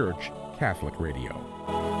Domestic Church Catholic Radio.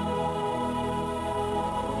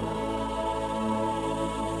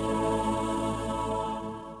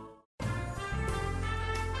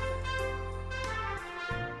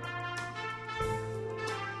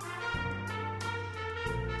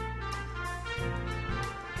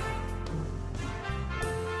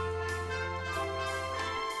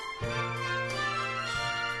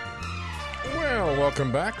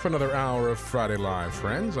 Welcome back for another hour of Friday Live,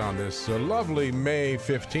 friends, on this lovely May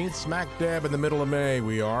 15th, smack dab in the middle of May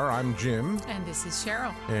we are. I'm Jim. And this is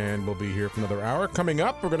Cheryl. And we'll be here for another hour. Coming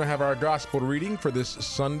up, we're going to have our gospel reading for this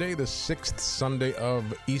Sunday, the 6th Sunday of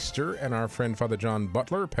Easter, and our friend Father John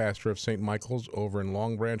Butler, pastor of St. Michael's over in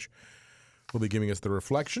Long Branch, will be giving us the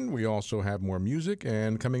reflection. We also have more music,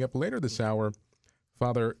 and coming up later this hour,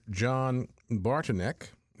 Father John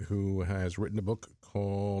Bartonek, who has written a book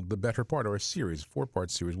called The Better Part, or a series, 4-part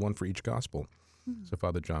series, one for each gospel. Mm-hmm. So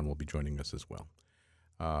Father John will be joining us as well.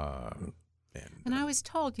 And I was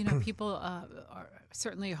told, people are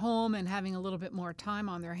certainly home and having a little bit more time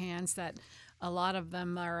on their hands, that a lot of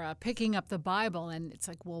them are picking up the Bible, and it's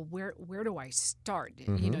like, well, where do I start?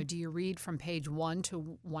 Mhm. Do you read from page 1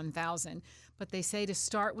 to 1,000? But they say to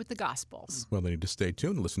start with the Gospels. Well, they need to stay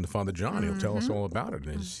tuned and listen to Father John. He'll tell us Mhm. all about it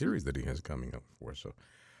in his series that he has coming up for us. So,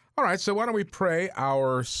 all right, so why don't we pray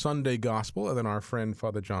our Sunday Gospel, and then our friend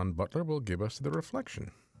Father John Butler will give us the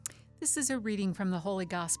reflection. This is a reading from the Holy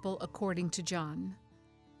Gospel according to John.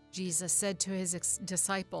 Jesus said to his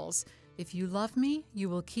disciples, "If you love me, you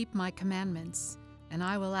will keep my commandments, and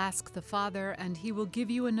I will ask the Father, and he will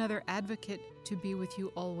give you another advocate to be with you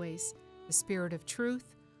always, the Spirit of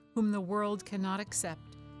truth, whom the world cannot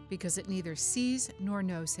accept, because it neither sees nor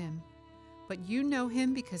knows him. But you know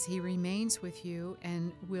him because he remains with you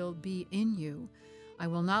and will be in you. I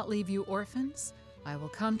will not leave you orphans. I will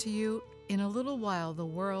come to you. In a little while the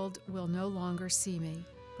world will no longer see me,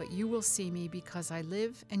 but you will see me because I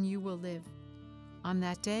live and you will live. On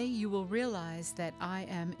that day you will realize that I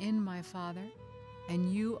am in my Father,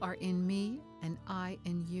 and you are in me, and I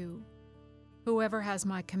in you. Whoever has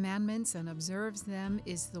my commandments and observes them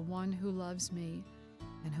is the one who loves me,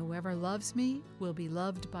 and whoever loves me will be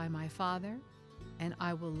loved by my Father, and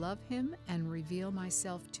I will love him and reveal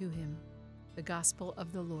myself to him." The Gospel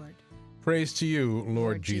of the Lord. Praise to you,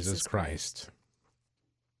 Lord Jesus Christ.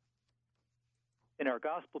 In our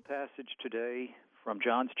gospel passage today from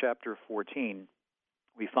John's chapter 14,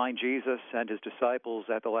 we find Jesus and his disciples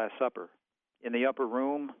at the Last Supper. In the upper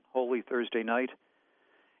room, Holy Thursday night,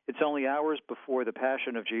 it's only hours before the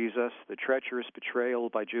Passion of Jesus, the treacherous betrayal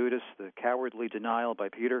by Judas, the cowardly denial by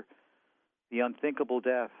Peter, the unthinkable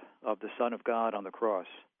death of the Son of God on the cross.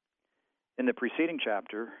 In the preceding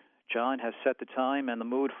chapter, John has set the time and the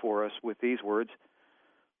mood for us with these words: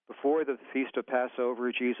 "Before the feast of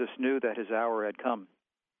Passover, Jesus knew that his hour had come,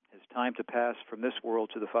 his time to pass from this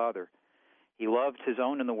world to the Father. He loved his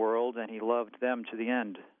own in the world, and he loved them to the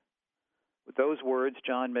end." With those words,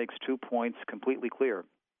 John makes 2 points completely clear.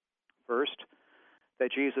 First,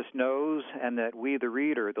 that Jesus knows, and that we, the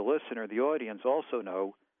reader, the listener, the audience, also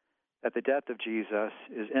know that the death of Jesus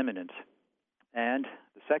is imminent. And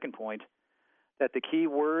the second point, that the key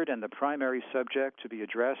word and the primary subject to be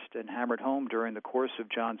addressed and hammered home during the course of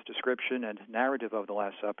John's description and narrative of the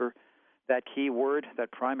Last Supper, that key word, that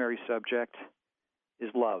primary subject,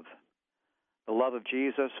 is love. The love of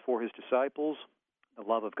Jesus for his disciples, the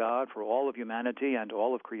love of God for all of humanity and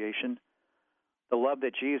all of creation, the love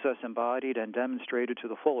that Jesus embodied and demonstrated to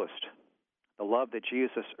the fullest, the love that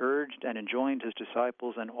Jesus urged and enjoined his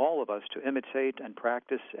disciples and all of us to imitate and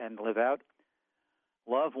practice and live out.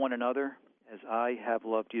 Love one another as I have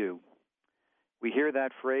loved you. We hear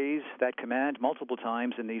that phrase, that command, multiple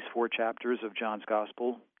times in these 4 chapters of John's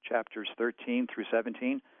Gospel, chapters 13 through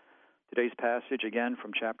 17. Today's passage again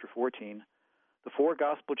from chapter 14. The 4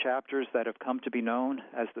 Gospel chapters that have come to be known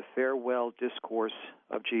as the farewell discourse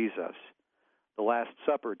of Jesus, the Last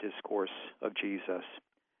Supper discourse of Jesus.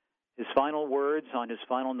 His final words on his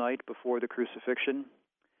final night before the crucifixion,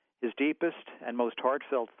 his deepest and most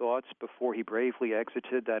heartfelt thoughts before he bravely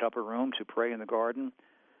exited that upper room to pray in the garden,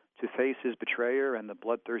 to face his betrayer and the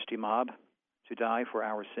bloodthirsty mob, to die for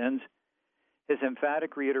our sins, his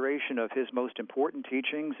emphatic reiteration of his most important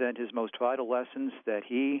teachings and his most vital lessons that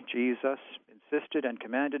he, Jesus, insisted and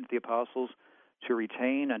commanded the apostles to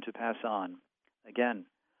retain and to pass on. Again,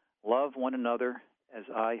 love one another as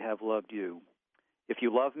I have loved you. If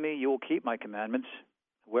you love me, you will keep my commandments.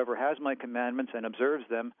 Whoever has my commandments and observes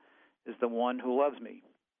them is the one who loves me.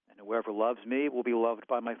 And whoever loves me will be loved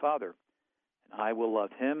by my Father. And I will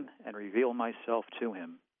love him and reveal myself to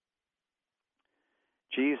him.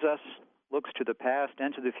 Jesus looks to the past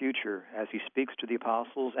and to the future as he speaks to the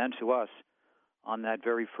apostles and to us on that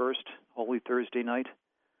very first Holy Thursday night.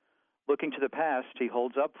 Looking to the past, he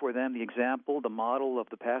holds up for them the example, the model of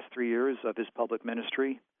the past 3 years of his public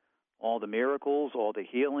ministry, all the miracles, all the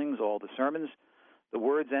healings, all the sermons, the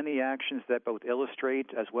words and the actions that both illustrate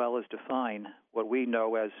as well as define what we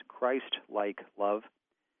know as Christ-like love.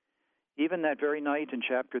 Even that very night in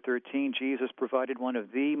chapter 13, Jesus provided one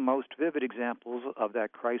of the most vivid examples of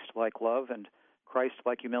that Christ-like love and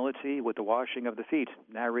Christ-like humility with the washing of the feet,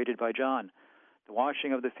 narrated by John. The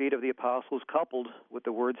washing of the feet of the apostles coupled with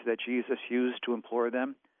the words that Jesus used to implore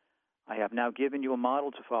them, "I have now given you a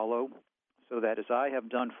model to follow, so that as I have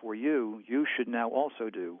done for you, you should now also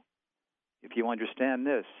do. If you understand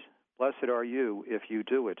this, blessed are you if you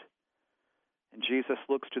do it." And Jesus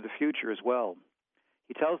looks to the future as well.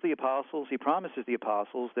 He tells the apostles, he promises the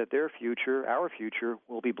apostles that their future, our future,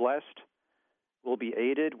 will be blessed, will be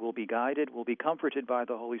aided, will be guided, will be comforted by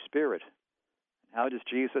the Holy Spirit. How does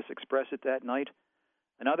Jesus express it that night?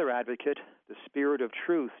 Another advocate, the Spirit of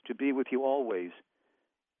truth, to be with you always.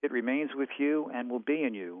 It remains with you and will be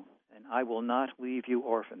in you, and I will not leave you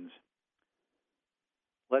orphans.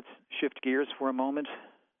 Let's shift gears for a moment.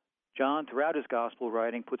 John, throughout his gospel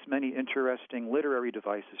writing, puts many interesting literary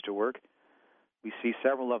devices to work. We see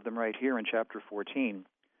several of them right here in chapter 14.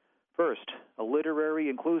 First, a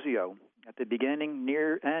literary inclusio at the beginning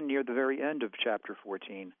near the very end of chapter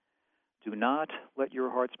 14. Do not let your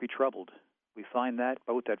hearts be troubled. We find that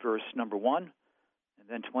both at verse number 1 and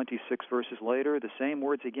then 26 verses later, the same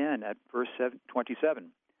words again at verse 27.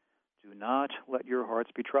 Do not let your hearts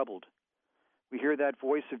be troubled. We hear that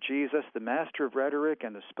voice of Jesus, the master of rhetoric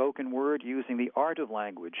and the spoken word, using the art of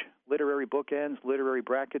language, literary bookends, literary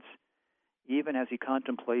brackets, even as he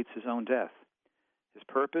contemplates his own death. His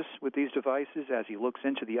purpose with these devices, as he looks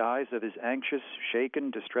into the eyes of his anxious, shaken,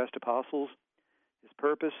 distressed apostles, his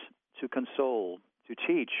purpose to console, to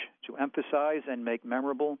teach, to emphasize and make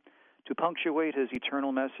memorable, to punctuate his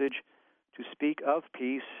eternal message, to speak of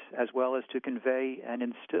peace as well as to convey and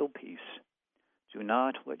instill peace. Do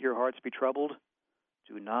not let your hearts be troubled.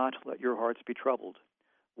 Do not let your hearts be troubled.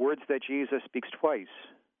 Words that Jesus speaks twice,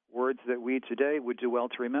 words that we today would do well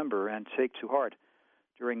to remember and take to heart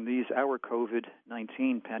during these our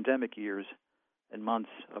COVID-19 pandemic years and months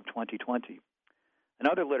of 2020.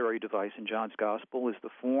 Another literary device in John's Gospel is the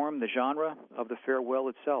form, the genre of the farewell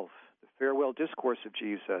itself. The farewell discourse of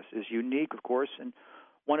Jesus is unique, of course, and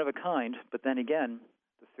one of a kind, but then again,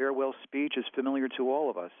 the farewell speech is familiar to all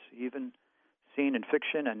of us, even seen in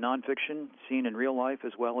fiction and nonfiction, seen in real life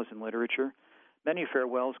as well as in literature. Many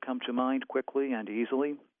farewells come to mind quickly and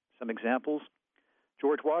easily. Some examples: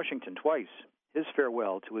 George Washington, twice, his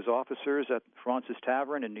farewell to his officers at Fraunces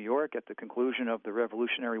Tavern in New York at the conclusion of the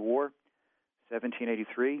Revolutionary War,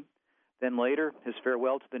 1783. Then later, his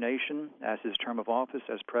farewell to the nation as his term of office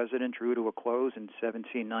as president drew to a close in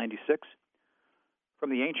 1796.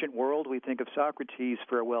 From the ancient world, we think of Socrates'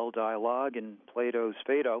 farewell dialogue in Plato's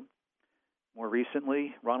Phaedo. More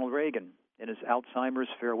recently, Ronald Reagan, in his Alzheimer's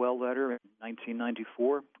farewell letter in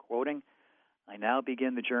 1994, quoting, "I now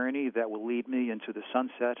begin the journey that will lead me into the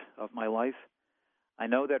sunset of my life. I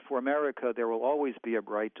know that for America there will always be a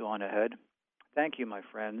bright dawn ahead. Thank you, my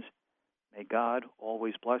friends. May God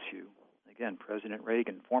always bless you." Again, President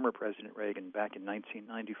Reagan, former President Reagan, back in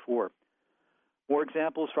 1994. More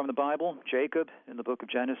examples from the Bible: Jacob in the book of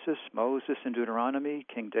Genesis, Moses in Deuteronomy,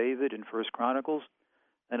 King David in 1 Chronicles,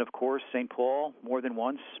 and of course St. Paul more than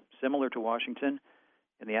once, similar to Washington,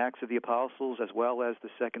 in the Acts of the Apostles as well as the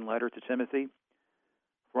second letter to Timothy.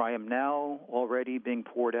 "For I am now already being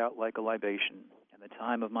poured out like a libation, and the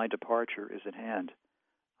time of my departure is at hand.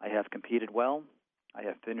 I have competed well, I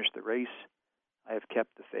have finished the race, I have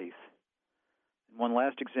kept the faith." And one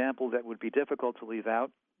last example that would be difficult to leave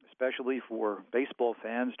out, especially for baseball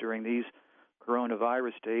fans during these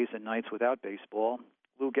coronavirus days and nights without baseball: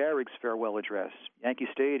 Lou Gehrig's farewell address, Yankee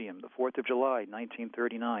Stadium, the 4th of July,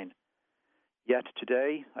 1939. "Yet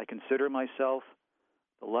today I consider myself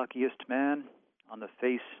the luckiest man on the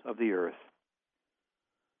face of the earth."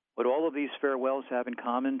 What all of these farewells have in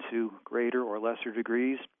common to greater or lesser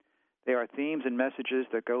degrees, they are themes and messages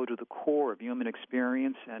that go to the core of human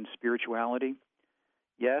experience and spirituality.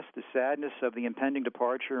 Yes, the sadness of the impending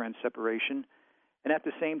departure and separation, and at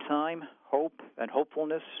the same time, hope and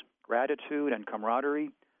hopefulness, gratitude and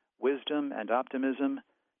camaraderie, wisdom and optimism,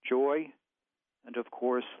 joy, and of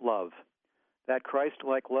course, love. That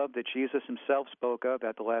Christ-like love that Jesus himself spoke of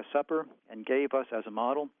at the Last Supper and gave us as a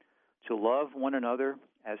model to love one another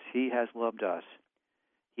as he has loved us.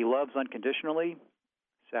 He loves unconditionally,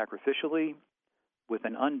 sacrificially, with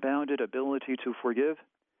an unbounded ability to forgive.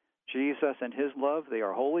 Jesus and his love, they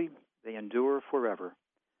are holy, they endure forever.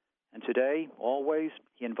 And today, always,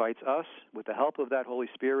 he invites us, with the help of that Holy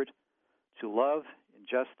Spirit, to love in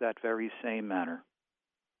just that very same manner.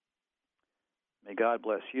 May God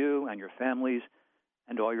bless you and your families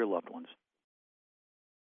and all your loved ones.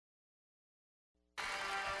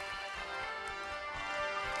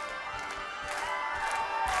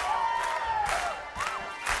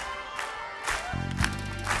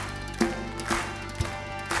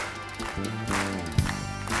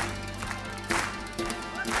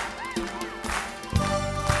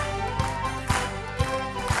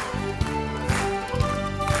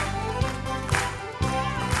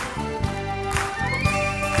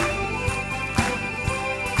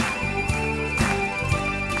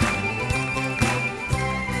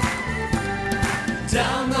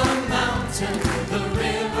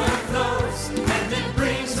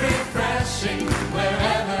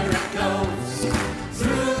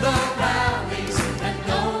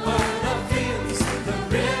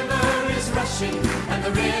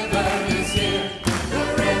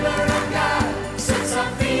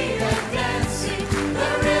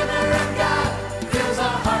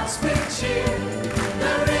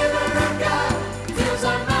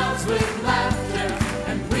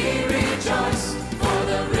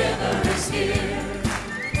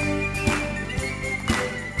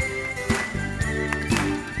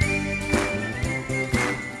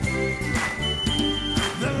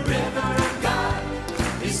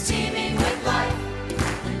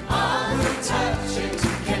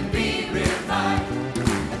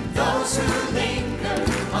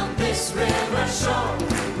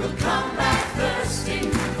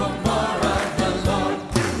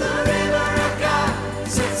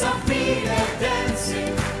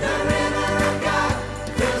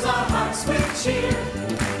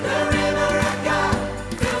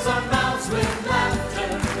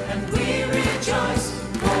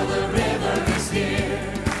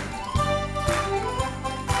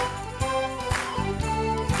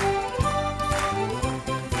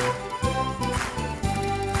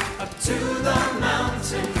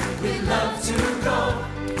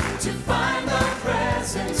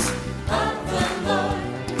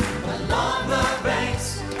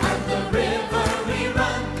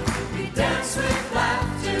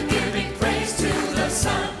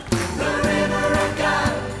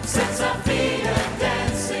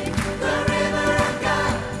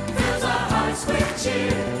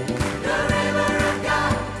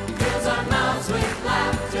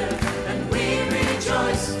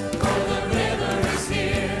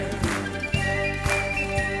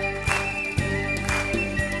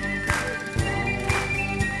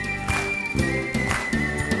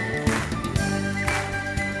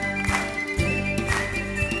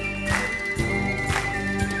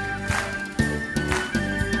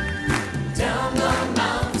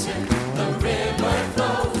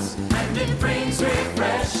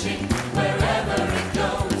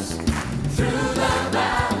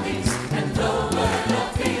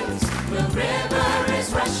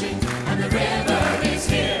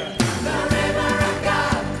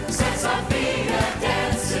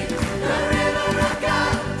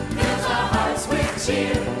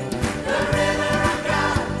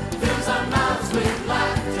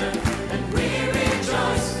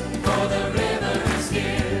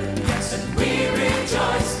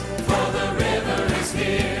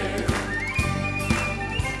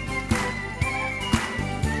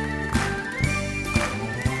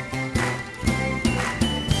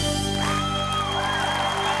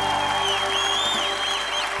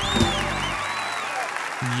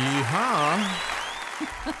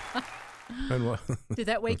 And Did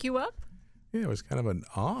that wake you up? Yeah, it was kind of an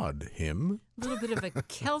odd hymn. A little bit of a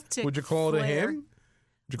Celtic. Would you call it a flair. hymn?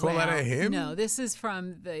 Would you call that a hymn? No, this is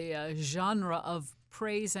from the genre of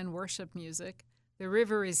praise and worship music. The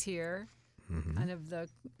river is here, kind of the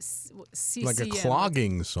CCM. Like a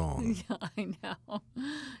clogging song. Yeah, I know.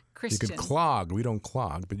 Christian. You could clog. We don't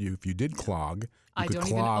clog, but if you did clog, you could don't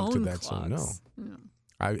even clog to own that song. clogs. No.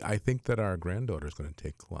 I think that our granddaughter is going to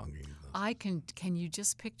take clogging. I can. Can you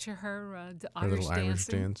just picture her the Her Irish little Irish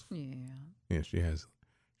dancing? dance. Yeah. Yeah, she has.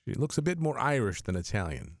 She looks a bit more Irish than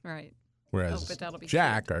Italian. Right. Whereas but that'll be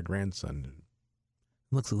Jack, our grandson,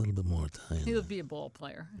 looks a little bit more Italian. He'll be a ball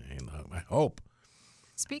player. I hope.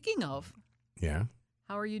 Speaking of, Yeah.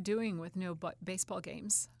 how are you doing with no baseball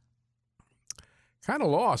games? Kind of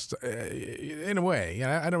lost in a way.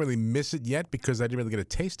 Yeah, I don't really miss it yet because I didn't really get a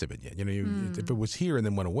taste of it yet. You know, if it was here and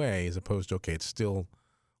then went away, as opposed to okay, it's still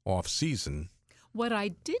off season. What I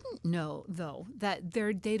didn't know, though, that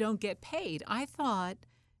they don't get paid. I thought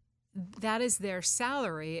that is their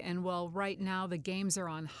salary, and well, right now the games are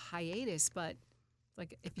on hiatus. But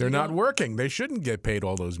like, if They're you not don't- working. They shouldn't get paid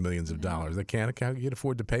all those millions of dollars. They can't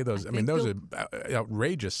afford to pay those. I mean, those are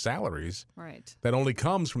outrageous salaries. Right. That only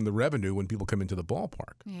comes from the revenue when people come into the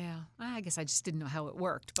ballpark. Yeah, I guess I just didn't know how it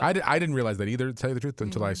worked. But I didn't realize that either, to tell you the truth,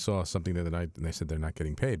 until I saw something the other night, and they said they're not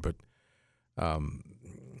getting paid. But,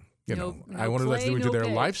 you know, I wonder what that's doing to their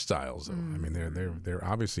lifestyles. I mean, they're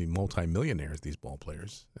obviously multimillionaires, these ball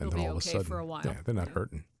players, and They'll then be all of a okay sudden, for a while. yeah, they're not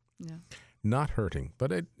hurting. Yeah. Not hurting,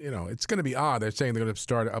 but it's going to be odd. They're saying they're going to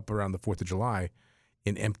start up around the 4th of July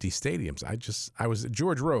in empty stadiums. I was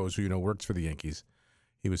George Rose, who works for the Yankees.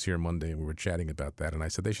 He was here Monday, and we were chatting about that. And I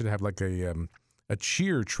said they should have like a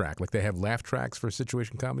cheer track, like they have laugh tracks for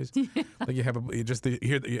situation comedies. Like you have you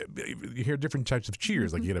hear different types of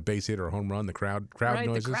cheers. Like you get a base hit or a home run, the crowd right,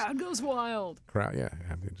 noises. the crowd goes wild.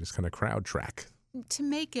 Just kind of crowd track. To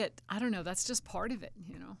make it, I don't know. That's just part of it,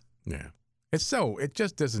 you know. Yeah. It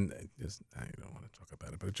just doesn't. I don't want to talk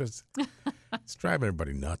about it, but it's driving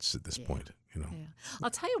everybody nuts at this point. You know. Yeah. I'll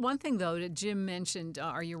tell you one thing though. That Jim mentioned,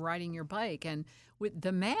 are you riding your bike? And with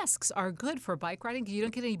the masks are good for bike riding because you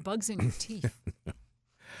don't get any bugs in your teeth.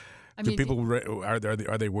 Do people are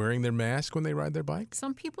they wearing their mask when they ride their bike?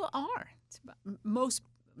 Some people are. Most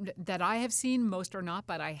that I have seen, most are not,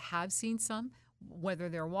 but I have seen some, whether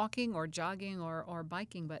they're walking or jogging or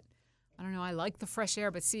biking. But I don't know. I like the fresh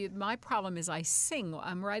air, but see, my problem is I sing.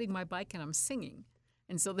 I'm riding my bike and I'm singing,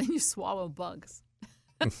 and so then you swallow bugs.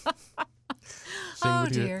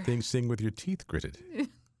 Sing with your teeth gritted,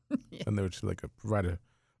 and they would provide a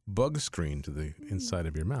bug screen to the inside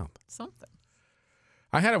of your mouth. Something.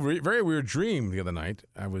 I had a very weird dream the other night.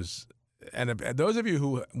 And those of you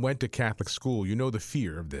who went to Catholic school, you know the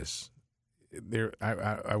fear of this.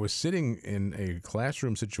 I was sitting in a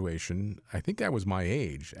classroom situation. I think I was my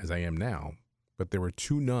age, as I am now, but there were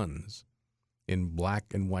 2 nuns in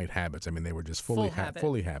black and white habits. I mean, they were just fully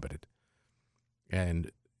habited.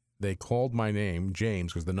 And they called my name,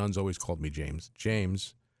 James, because the nuns always called me James.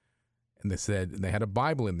 James. And they had a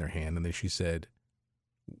Bible in their hand, and she said,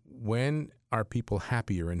 "When are people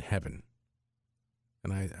happier in heaven?"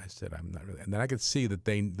 And I said, "I'm not really." And then I could see that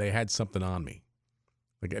they had something on me.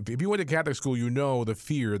 Like if you went to Catholic school, you know the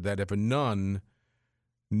fear that if a nun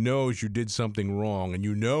knows you did something wrong, and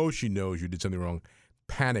she knows you did something wrong,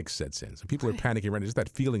 panic sets in. So people are panicking right now. Just that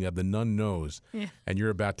feeling of the nun knows, and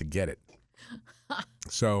you're about to get it.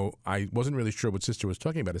 So I wasn't really sure what Sister was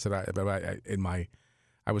talking about. I said,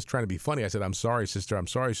 I was trying to be funny. I said, "I'm sorry, Sister. I'm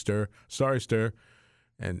sorry, stir. Sorry, stir."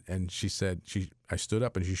 And she said, I stood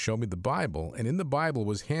up and she showed me the Bible, and in the Bible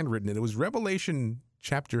was handwritten, and it was Revelation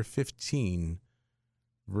chapter 15,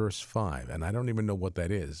 verse 5, and I don't even know what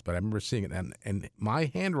that is, but I remember seeing it, and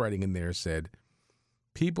my handwriting in there said,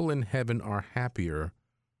 "People in heaven are happier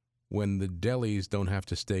when the delis don't have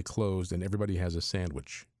to stay closed and everybody has a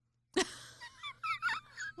sandwich."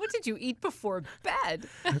 What did you eat before bed?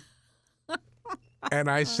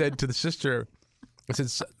 And I said to the sister, I said,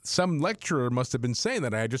 "Some lecturer must have been saying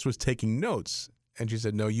that. I just was taking notes." And she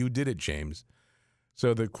said, "No, you did it, James."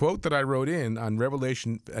 So the quote that I wrote in on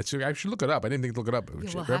Revelation, I should look it up. I didn't think to look it up.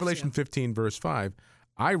 We'll Revelation 15, verse 5,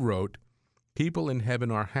 I wrote, "People in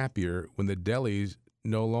heaven are happier when the delis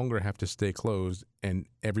no longer have to stay closed and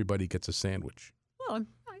everybody gets a sandwich." Well,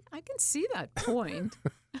 I can see that point.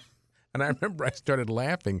 And I remember I started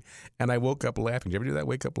laughing, and I woke up laughing. Did you ever do that,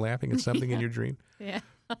 wake up laughing at something in your dream? Yeah.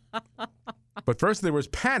 But first there was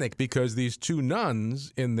panic because these 2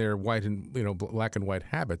 nuns in their white and black and white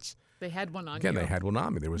habits. They had one on Again, you. they had one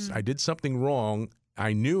on me. I did something wrong.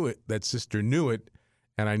 I knew it. That sister knew it,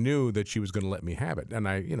 And I knew that she was going to let me have it. And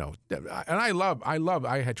I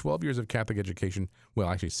had 12 years of Catholic education. Well,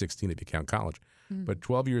 actually 16 if you count college. But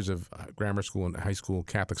 12 years of grammar school and high school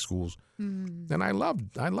Catholic schools. And I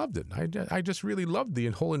loved it. I just really loved the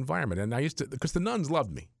whole environment. And I used to, because the nuns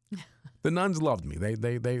loved me. The nuns loved me.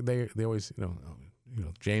 They always,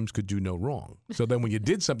 James could do no wrong. So then when you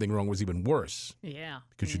did something wrong, it was even worse. Yeah.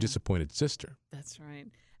 Because you disappointed sister. That's right.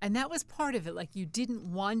 And that was part of it. Like, you didn't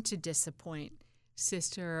want to disappoint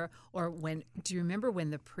sister. Or do you remember when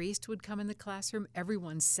the priest would come in the classroom?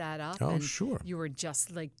 Everyone sat up. Oh, and sure. You were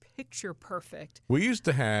just like picture perfect. We used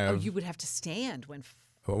to have. Oh, you would have to stand when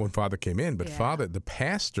Father came in. But the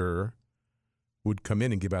pastor would come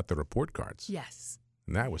in and give out the report cards. Yes.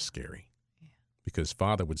 And that was scary. Yeah. Because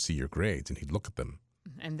Father would see your grades and he'd look at them.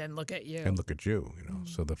 And then look at you. And look at you,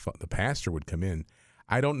 So the pastor would come in.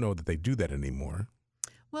 I don't know that they do that anymore.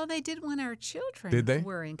 Well, they did when our children Did they?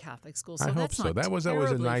 were in Catholic school. So I hope that's so. Not That was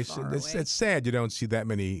always a nice. far It's away. sad you don't see that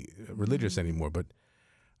many religious anymore, but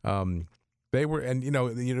they were,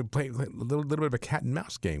 and play a little bit of a cat and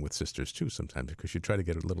mouse game with sisters too sometimes, because you try to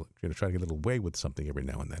get a little way with something every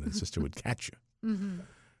now and then, and sister would catch you. Mm-hmm.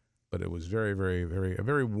 But it was very, very, a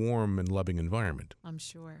very warm and loving environment. I'm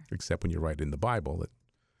sure. Except when you write in the Bible that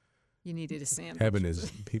You needed a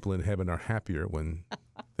sandwich. People in heaven are happier when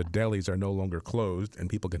the delis are no longer closed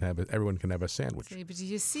and everyone can have a sandwich. See, but do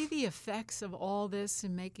you see the effects of all this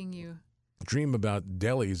in making you? Dream about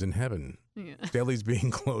delis in heaven. Yeah. Delis being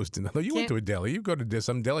closed. You went to a deli. You go to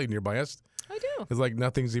some deli nearby us. I do. It's like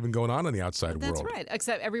nothing's even going on in the outside world. That's right.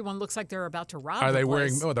 Except everyone looks like they're about to rob. Are they the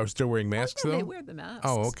place. wearing? Oh, they're still wearing masks though. They wear the masks.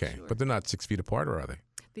 Oh, okay. Sure. But they're not 6 feet apart, or are they?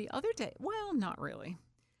 The other day, well, not really.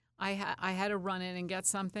 I had to run in and get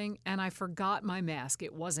something, and I forgot my mask.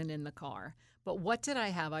 It wasn't in the car. But what did I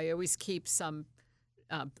have? I always keep some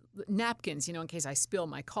napkins, in case I spill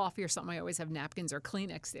my coffee or something. I always have napkins or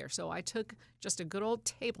Kleenex there. So I took just a good old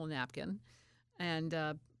table napkin and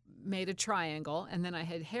made a triangle, and then I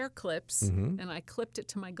had hair clips, and I clipped it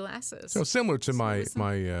to my glasses. So similar to my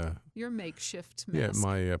your makeshift mask. Yeah,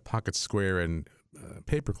 my pocket square and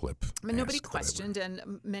paperclip. I mean, nobody questioned,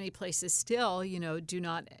 and many places still,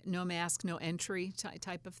 no mask, no entry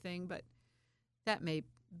type of thing. But that may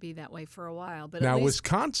be that way for a while. But now, at least,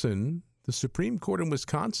 Wisconsin, the Supreme Court in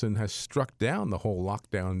Wisconsin has struck down the whole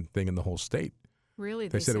lockdown thing in the whole state. Really,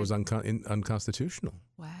 they said it was unconstitutional.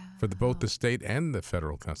 Wow. For both the state and the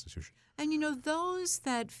federal constitution. And those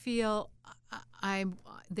that feel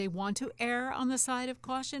they want to err on the side of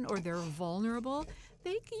caution, or they're vulnerable,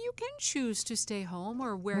 you can choose to stay home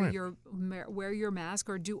or wear your mask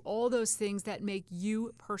or do all those things that make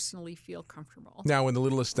you personally feel comfortable. Now, in the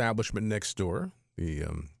little establishment next door, the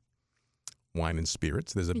Wine and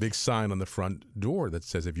Spirits, there's a big sign on the front door that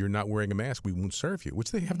says, if you're not wearing a mask, we won't serve you,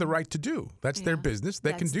 which they have the right to do. That's their business.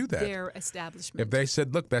 They can do that. Their establishment. If they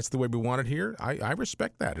said, look, that's the way we want it here, I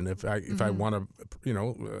respect that. And if I want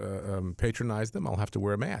to, patronize them, I'll have to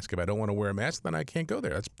wear a mask. If I don't want to wear a mask, then I can't go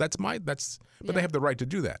there. But they have the right to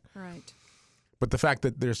do that. Right. But the fact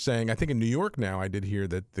that they're saying, I think in New York now, I did hear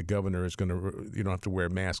that the governor is going to, you don't have to wear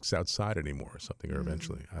masks outside anymore or something, or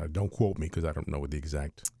eventually. Don't quote me because I don't know what the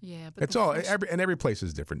exact. Yeah, but it's every place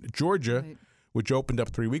is different. Georgia, which opened up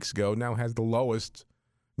 3 weeks ago, now has the lowest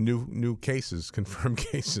new cases, confirmed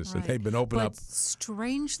cases, and they've been opened up.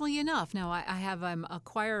 Strangely enough, now I have a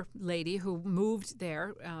choir lady who moved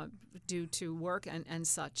there due to work and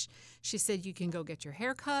such. She said you can go get your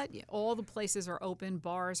hair cut. All the places are open,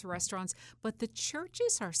 bars, restaurants, but the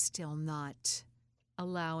churches are still not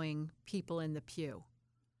allowing people in the pew.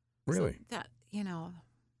 Really? So that,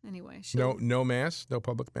 anyway. No mass? No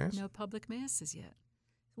public mass? No public masses yet,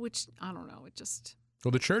 which, I don't know, it just...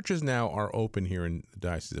 Well, the churches now are open here in the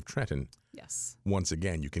Diocese of Trenton. Yes. Once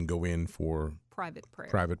again, you can go in for private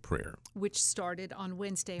prayer. Which started on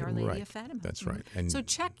Wednesday, Our Lady of Fatima. That's right. And so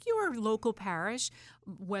check your local parish,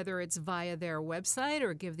 whether it's via their website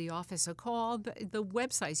or give the office a call. The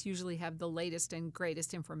websites usually have the latest and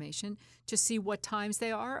greatest information to see what times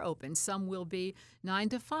they are open. Some will be 9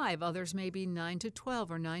 to 5, others may be 9 to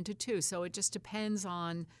 12 or 9 to 2. So it just depends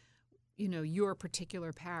on your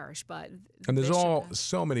particular parish, and there's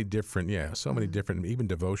so many different, different, even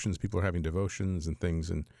devotions. People are having devotions and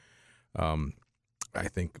things, and I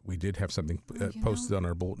think we did have something posted on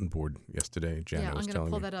our bulletin board yesterday. Jana was telling me. I'm going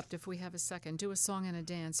to pull that up if we have a second. Do a song and a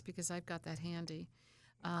dance because I've got that handy.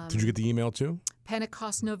 Did you get the email too?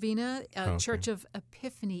 Pentecost Novena, Church of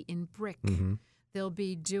Epiphany in Brick. They'll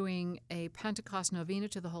be doing a Pentecost Novena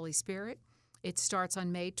to the Holy Spirit. It starts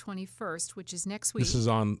on May 21st, which is next week. This is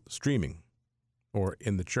on streaming or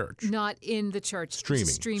in the church? Not in the church. Streaming.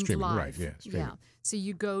 Streamed streaming, live. Right, yeah. Streaming. Yeah. So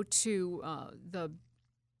you go to the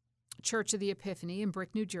Church of the Epiphany in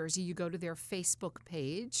Brick, New Jersey. You go to their Facebook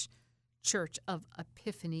page, Church of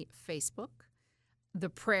Epiphany Facebook. The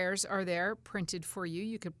prayers are there printed for you.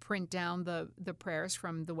 You could print down the prayers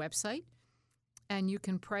from the website, and you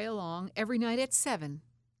can pray along every night at 7.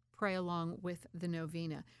 Pray along with the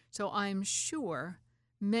novena. So I'm sure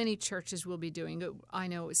many churches will be doing it. I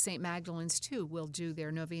know St. Magdalene's, too, will do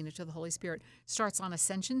their novena to the Holy Spirit. Starts on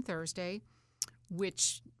Ascension Thursday,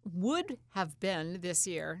 which would have been this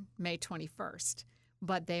year, May 21st.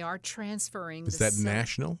 But they are transferring. Is that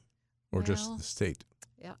national or just the state?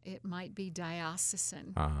 Yeah, it might be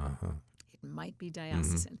diocesan. Uh-huh. It might be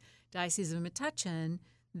diocesan. Diocese of Metuchen,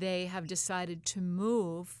 they have decided to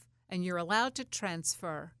move, and you're allowed to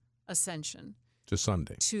transfer Ascension To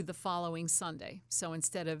Sunday. to the following Sunday. So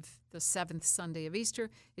instead of the 7th Sunday of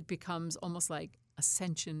Easter, it becomes almost like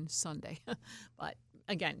Ascension Sunday. But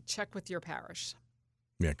again, check with your parish.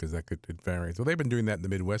 Yeah, because it varies. Well, they've been doing that in the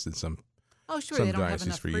Midwest in some Sure, some they don't have dioceses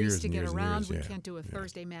enough for priests years to and get years and around. years, We yeah. can't do a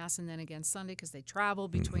Thursday Mass and then again Sunday because they travel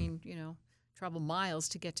between, travel miles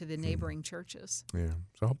to get to the neighboring churches. Yeah.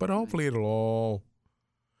 So, but hopefully it'll all.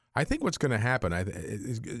 I think what's going to happen,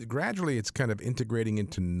 gradually, it's kind of integrating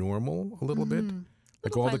into normal a little bit.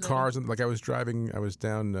 Like all the cars, and like I was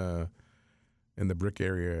down in the Brick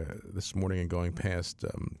area this morning and going past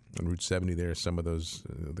on Route 70. There, some of those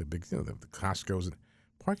the big, the Costco's and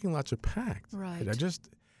parking lots are packed. Right. I just.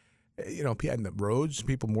 And the roads,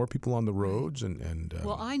 more people on the roads, and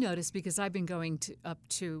Well, I noticed because I've been going up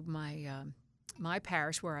to my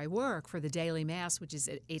parish where I work for the daily Mass, which is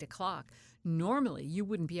at 8:00. Normally, you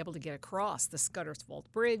wouldn't be able to get across the Scuddersvold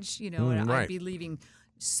Bridge, and right. I'd be leaving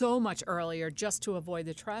so much earlier just to avoid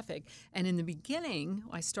the traffic. And in the beginning,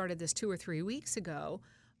 I started this 2 or 3 weeks ago.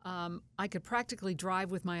 I could practically drive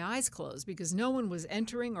with my eyes closed because no one was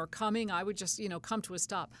entering or coming. I would just, come to a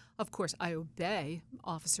stop. Of course, I obey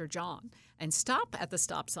Officer John and stop at the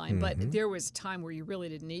stop sign. But there was a time where you really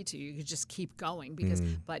didn't need to. You could just keep going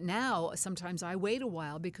But now sometimes I wait a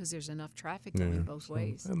while because there's enough traffic going both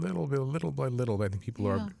ways. Little by little, I think people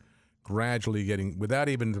are gradually getting, without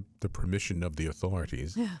even the permission of the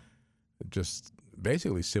authorities, just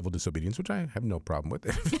basically civil disobedience, which I have no problem with.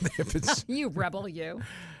 If it's, You rebel, you.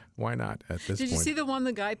 Why not at this Did point? you see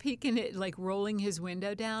the guy peeking it, like rolling his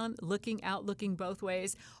window down, looking out, looking both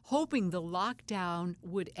ways, hoping the lockdown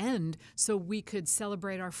would end so we could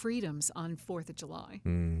celebrate our freedoms on 4th of July?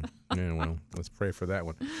 Yeah, well, let's pray for that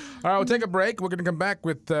one. All right, we'll take a break. We're going to come back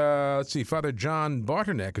with, Father John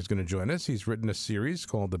Bartonek is going to join us. He's written a series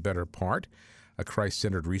called The Better Part, a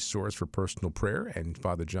Christ-centered resource for personal prayer, and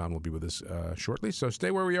Father John will be with us shortly. So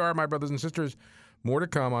stay where we are, my brothers and sisters. More to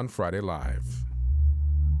come on Friday Live.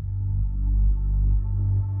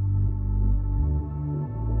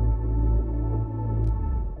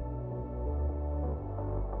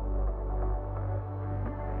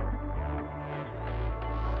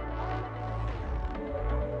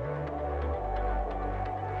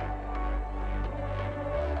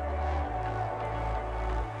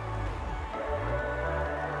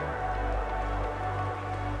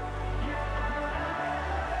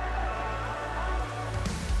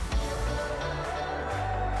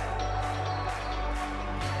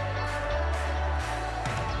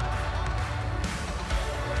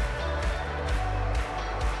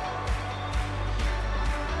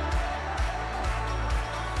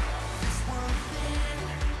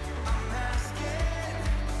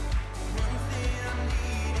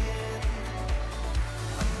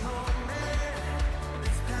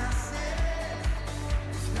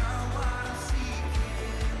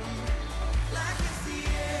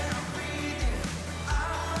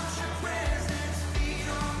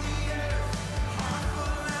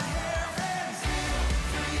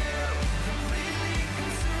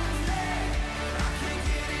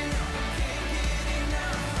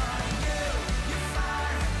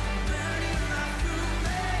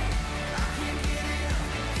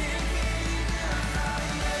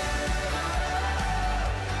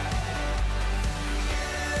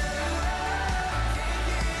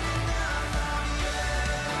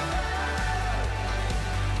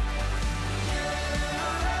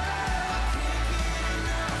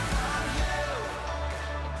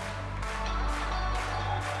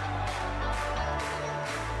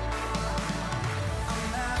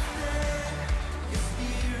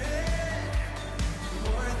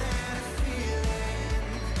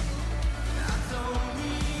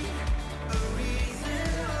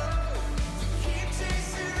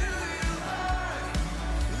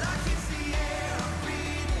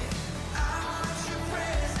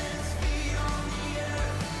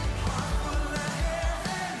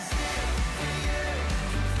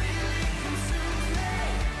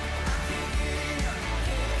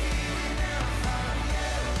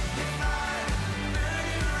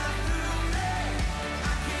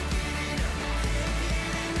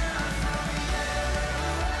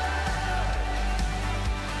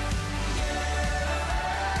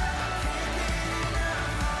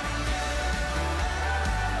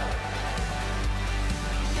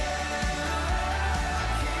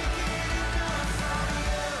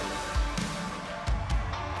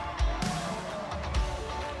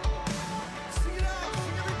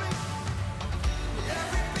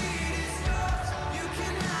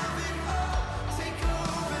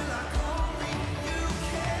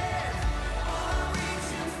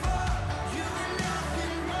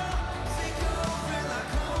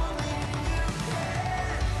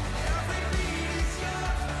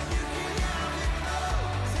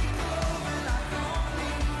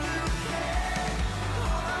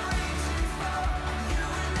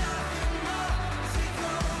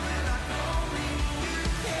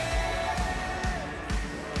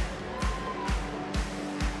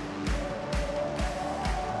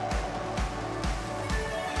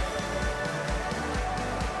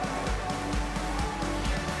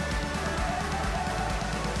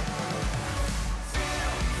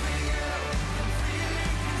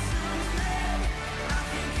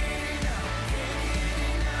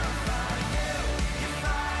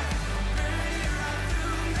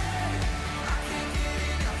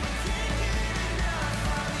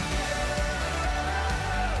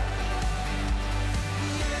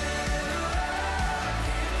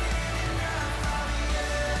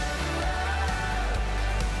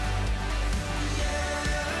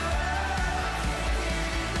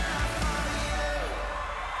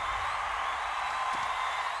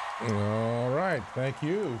 All right. Thank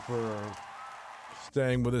you for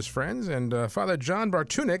staying with us, friends. And Father John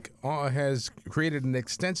Bartunek has created an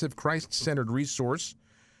extensive Christ-centered resource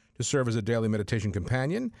to serve as a daily meditation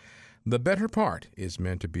companion. The Better Part is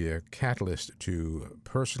meant to be a catalyst to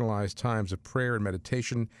personalized times of prayer and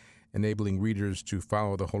meditation, enabling readers to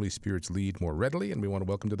follow the Holy Spirit's lead more readily. And we want to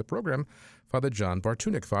welcome to the program Father John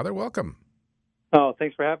Bartunek. Father, welcome. Oh,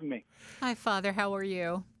 thanks for having me. Hi, Father. How are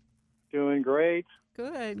you? Doing great.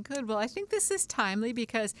 Good, good. Well, I think this is timely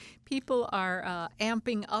because people are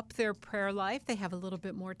amping up their prayer life. They have a little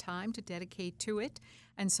bit more time to dedicate to it.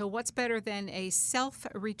 And so what's better than a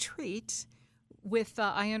self-retreat with,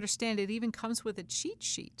 I understand it even comes with a cheat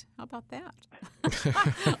sheet. How about that?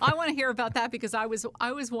 I want to hear about that because I was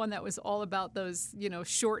one that was all about those,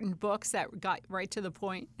 shortened books that got right to the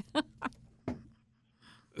point. The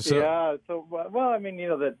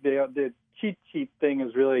cheat sheet thing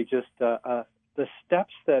is really just the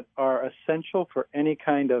steps that are essential for any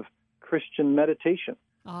kind of Christian meditation.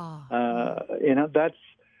 That's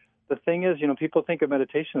the thing is, people think of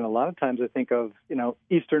meditation, and a lot of times they think of,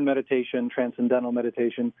 Eastern meditation, transcendental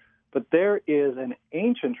meditation, but there is an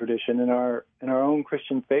ancient tradition in our own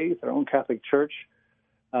Christian faith, our own Catholic Church,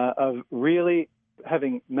 of really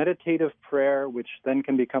having meditative prayer, which then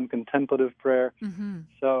can become contemplative prayer. Mm-hmm.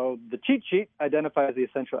 So the cheat sheet identifies the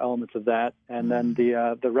essential elements of that, and then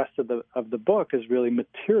the rest of the book is really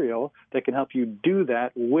material that can help you do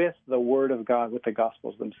that with the Word of God, with the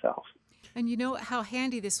Gospels themselves. And you know how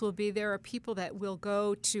handy this will be? There are people that will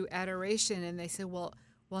go to adoration and they say, well,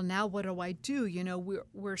 now what do I do?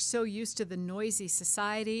 We're so used to the noisy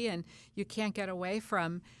society, and you can't get away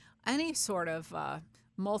from any sort of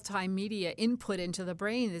multimedia input into the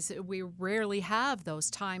brain. We rarely have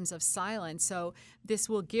those times of silence. So this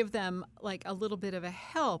will give them like a little bit of a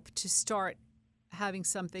help to start having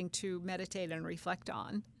something to meditate and reflect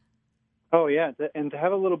on. Oh, yeah, and to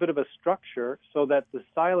have a little bit of a structure so that the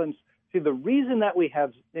silence, the reason that we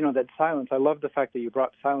have, that silence, I love the fact that you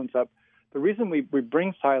brought silence up. The reason we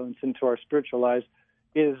bring silence into our spiritual lives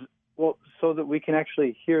is, so that we can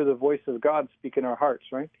actually hear the voice of God speak in our hearts,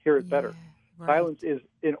 right? Hear it better. Right. Silence is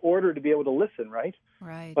in order to be able to listen, right?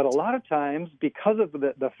 Right. But a lot of times, because of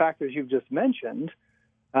the factors you've just mentioned,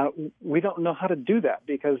 we don't know how to do that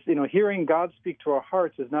because, hearing God speak to our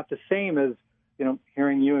hearts is not the same as,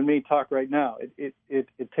 hearing you and me talk right now.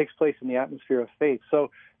 It takes place in the atmosphere of faith.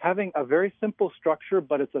 So having a very simple structure,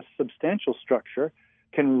 but it's a substantial structure,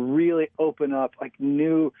 can really open up like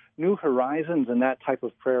new horizons in that type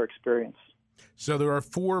of prayer experience. So there are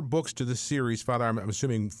 4 books to the series, Father. I'm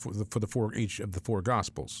assuming for each of the 4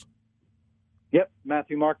 Gospels. Yep,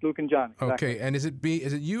 Matthew, Mark, Luke, and John. Exactly. Okay, and is it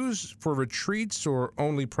used for retreats or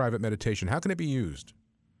only private meditation? How can it be used?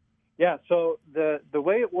 Yeah, so the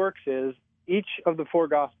way it works is each of the 4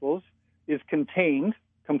 Gospels is contained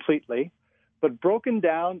completely, but broken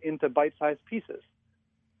down into bite-sized pieces.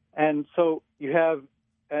 And so you have,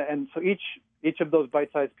 each of those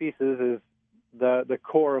bite-sized pieces is the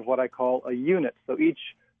core of what I call a unit. So each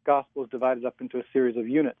gospel is divided up into a series of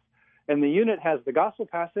units. And the unit has the gospel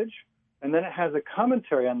passage, and then it has a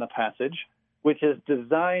commentary on the passage, which is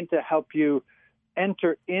designed to help you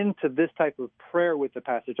enter into this type of prayer with the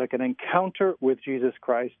passage, like an encounter with Jesus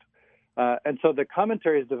Christ. And so the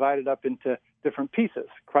commentary is divided up into different pieces: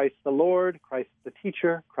 Christ the Lord, Christ the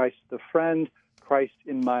teacher, Christ the friend, Christ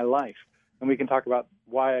in my life. And we can talk about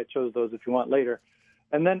why I chose those if you want later.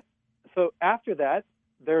 And then, so after that,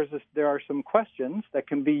 there are some questions that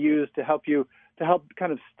can be used to help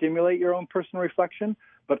kind of stimulate your own personal reflection,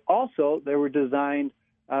 but also they were designed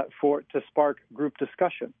to spark group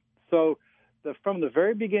discussion. So from the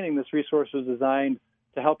very beginning, this resource was designed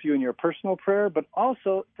to help you in your personal prayer, but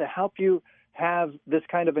also to help you have this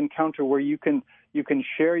kind of encounter where you can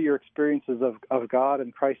share your experiences of God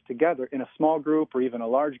and Christ together in a small group or even a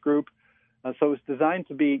large group. So it's designed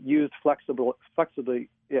to be used flexibly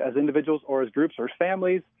as individuals or as groups or as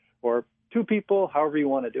families or 2 people, however you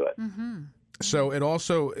want to do it. Mm-hmm. So it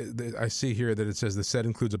also, I see here that it says the set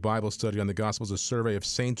includes a Bible study on the Gospels, a survey of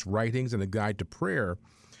saints' writings, and a guide to prayer.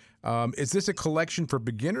 Is this a collection for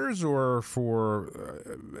beginners or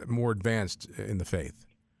for more advanced in the faith?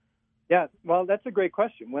 Yeah, well, that's a great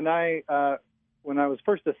question. When I was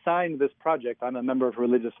first assigned this project, I'm a member of a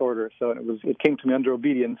religious order, so it came to me under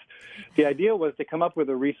obedience. The idea was to come up with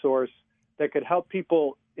a resource that could help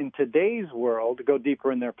people in today's world go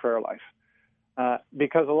deeper in their prayer life.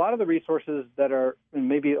 Because a lot of the resources that are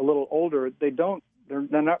maybe a little older, they're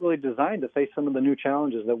not really designed to face some of the new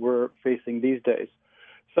challenges that we're facing these days.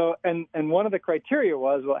 So, and one of the criteria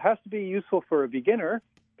was, it has to be useful for a beginner,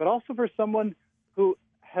 but also for someone who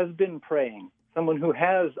has been praying someone who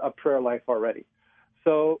has a prayer life already.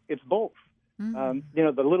 So it's both.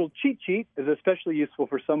 The little cheat sheet is especially useful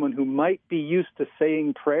for someone who might be used to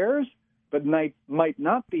saying prayers, but might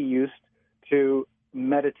not be used to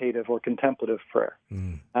meditative or contemplative prayer.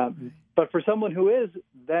 But for someone who is,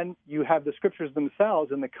 then you have the scriptures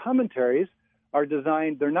themselves, and the commentaries are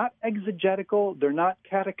designed, they're not exegetical, they're not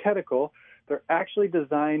catechetical, they're actually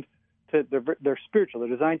designed they're spiritual. They're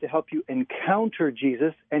designed to help you encounter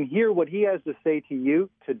Jesus and hear what he has to say to you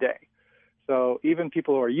today. So even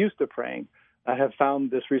people who are used to praying have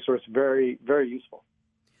found this resource very, very useful.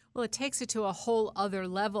 Well, it takes it to a whole other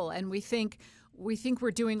level, and we think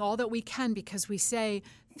we're doing all that we can because we say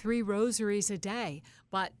 3 rosaries a day,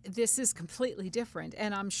 but this is completely different.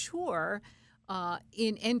 And I'm sure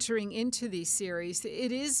in entering into these series,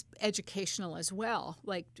 it is educational as well,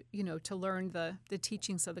 like, to learn the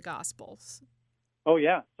teachings of the Gospels. Oh,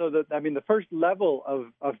 yeah. So, the first level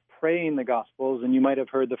of praying the Gospels, and you might have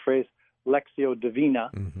heard the phrase Lectio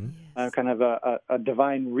Divina, kind of a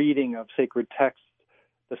divine reading of sacred texts.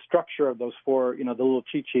 The structure of those 4, the little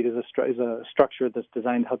cheat sheet is a structure that's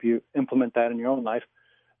designed to help you implement that in your own life.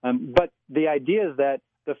 But the idea is that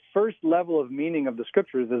the first level of meaning of the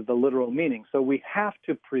scriptures is the literal meaning. So we have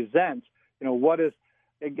to present,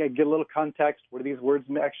 get a little context. What do these words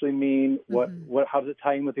actually mean? How does it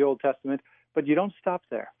tie in with the Old Testament? But you don't stop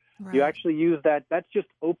there. Right. You actually use that. That's just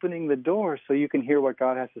opening the door so you can hear what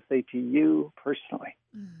God has to say to you personally.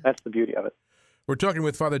 That's the beauty of it. We're talking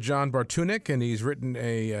with Father John Bartunek, and he's written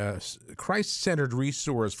a Christ-centered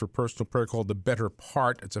resource for personal prayer called The Better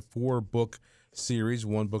Part. It's a 4-book series,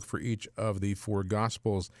 1 book for each of the 4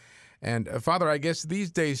 Gospels. And Father, I guess these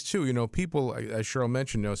days too, people, as Cheryl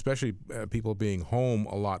mentioned, especially people being home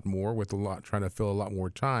a lot more trying to fill a lot more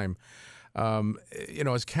time.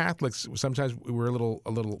 As Catholics, sometimes we're a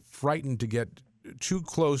little frightened to get too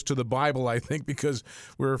close to the Bible, I think, because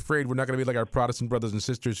we're afraid we're not going to be like our Protestant brothers and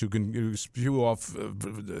sisters who can spew off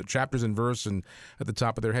chapters and verse and at the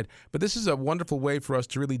top of their head. But this is a wonderful way for us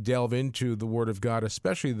to really delve into the Word of God,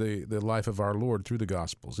 especially the life of our Lord through the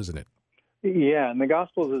Gospels, isn't it? Yeah, and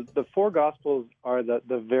the 4 Gospels are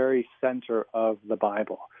the very center of the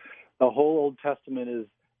Bible. The whole Old Testament is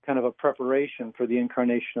kind of a preparation for the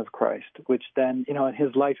incarnation of Christ, which then, in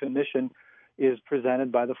his life and mission is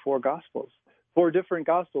presented by the 4 Gospels. 4 different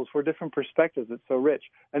Gospels, 4 different perspectives. It's so rich.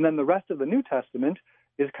 And then the rest of the New Testament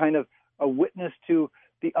is kind of a witness to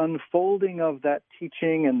the unfolding of that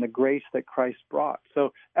teaching and the grace that Christ brought.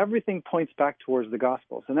 So everything points back towards the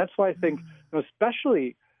Gospels. And that's why I think,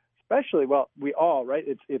 especially, well, we all, right?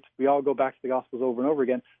 We all go back to the Gospels over and over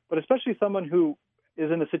again, but especially someone who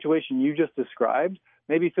is in a situation you just described,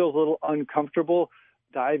 maybe feels a little uncomfortable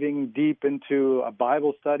diving deep into a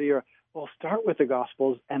Bible study start with the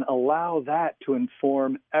Gospels and allow that to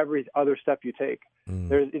inform every other step you take.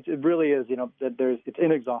 It really is, it's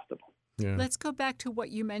inexhaustible. Yeah. Let's go back to what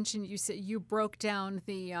you mentioned. You said you broke down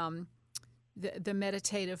the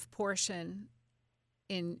meditative portion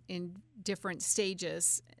in different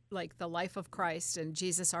stages, like the life of Christ and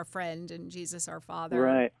Jesus our friend and Jesus our Father.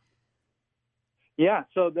 Right. Yeah.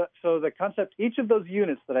 So the concept, each of those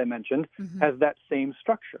units that I mentioned has that same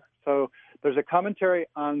structure. So there's a commentary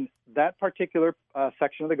on that particular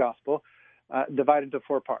section of the gospel divided into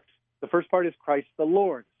 4 parts. The first part is Christ the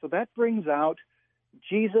Lord. So that brings out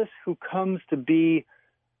Jesus who comes to be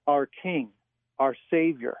our King, our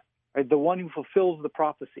Savior, right? The one who fulfills the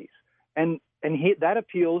prophecies. And that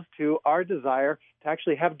appeals to our desire to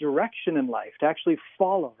actually have direction in life, to actually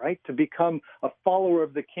follow, right? To become a follower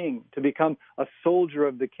of the King, to become a soldier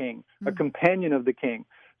of the King, a companion of the King.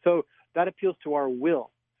 So that appeals to our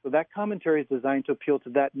will. So that commentary is designed to appeal to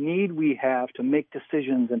that need we have to make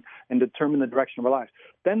decisions and determine the direction of our lives.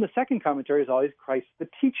 Then the second commentary is always Christ the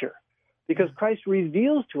teacher, because Christ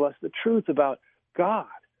reveals to us the truth about God,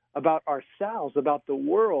 about ourselves, about the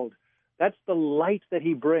world. That's the light that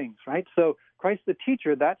he brings, right? So Christ the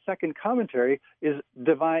teacher, that second commentary is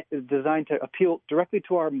designed to appeal directly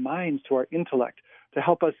to our minds, to our intellect, to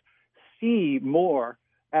help us see more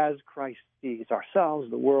as Christ sees ourselves,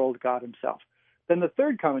 the world, God himself. Then the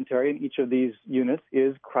third commentary in each of these units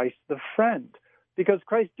is Christ the friend, because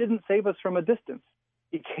Christ didn't save us from a distance.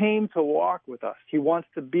 He came to walk with us. He wants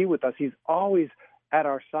to be with us. He's always at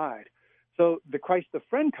our side. So the Christ the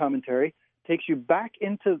friend commentary takes you back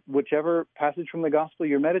into whichever passage from the gospel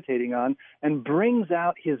you're meditating on and brings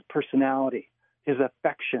out his personality, his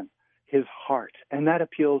affection, his heart. And that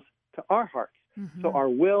appeals to our hearts. So our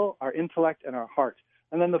will, our intellect, and our heart.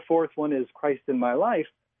 And then the fourth one is Christ in my life,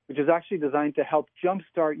 which is actually designed to help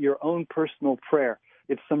jumpstart your own personal prayer.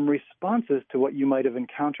 It's some responses to what you might have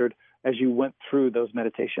encountered as you went through those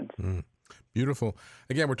meditations. Beautiful.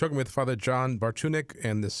 Again, we're talking with Father John Bartunek,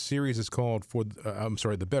 and the series is called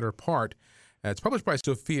The Better Part. It's published by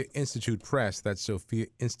Sophia Institute Press. That's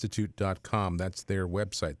sophiainstitute.com. That's their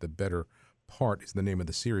website. The Better Part is the name of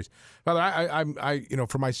the series. Father, I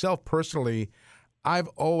for myself personally, I've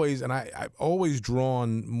always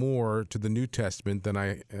drawn more to the New Testament than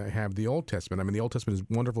I have the Old Testament. I mean, the Old Testament is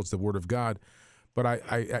wonderful; it's the Word of God. But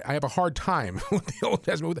I have a hard time with the Old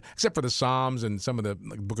Testament, except for the Psalms and some of the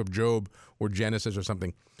Book of Job or Genesis or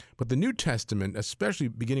something. But the New Testament, especially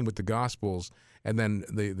beginning with the Gospels and then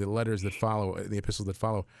the letters that follow, the epistles that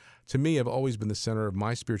follow, to me have always been the center of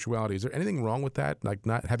my spirituality. Is there anything wrong with that? Like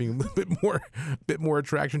not having a little bit more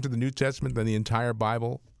attraction to the New Testament than the entire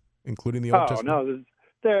Bible, including the Old Testament? No,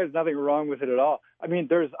 there's nothing wrong with it at all. I mean,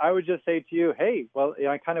 I would just say to you, hey, well,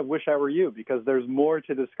 I kind of wish I were you, because there's more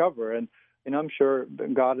to discover. And I'm sure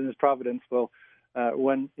God in His providence will,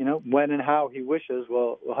 when and how He wishes,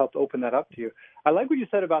 will help open that up to you. I like what you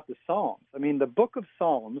said about the Psalms. I mean, the book of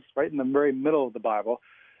Psalms, right in the very middle of the Bible,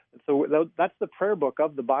 so that's the prayer book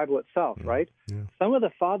of the Bible itself, right? Yeah. Some of the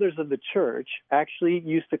fathers of the church actually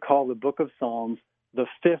used to call the book of Psalms the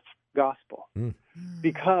fifth gospel.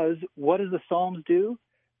 Because what does the Psalms do?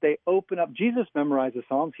 They open up. Jesus memorized the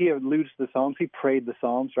Psalms. He alludes to the Psalms. He prayed the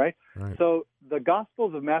Psalms, right? So the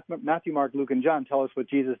Gospels of Matthew, Mark, Luke, and John tell us what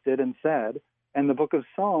Jesus did and said, and the book of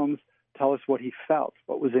Psalms tell us what He felt,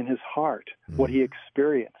 what was in His heart, what He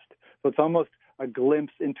experienced. So it's almost a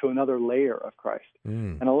glimpse into another layer of Christ.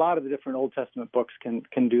 And a lot of the different Old Testament books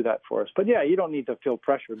can do that for us. But yeah, you don't need to feel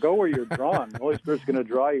pressure. Go where you're drawn. The Holy Spirit's going to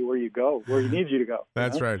draw you where you go, where He needs you to go.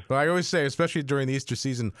 That's right. Well, I always say, especially during the Easter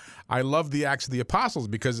season, I love the Acts of the Apostles,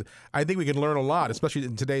 because I think we can learn a lot, especially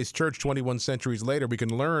in today's church 21 centuries later. We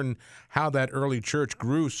can learn how that early church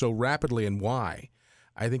grew so rapidly and why.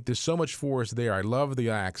 I think there's so much for us there. I love the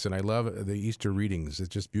Acts, and I love the Easter readings. It's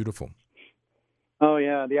just beautiful. Oh,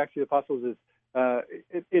 yeah. The Acts of the Apostles is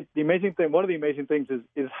the amazing thing. One of the amazing things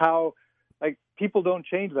is how people don't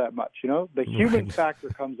change that much. The human factor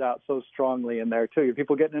comes out so strongly in there too.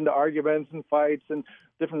 People getting into arguments and fights and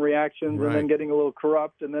different reactions, and then getting a little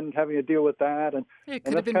corrupt, and then having to deal with that. And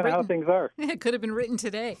that's kind of how things are. It could have been written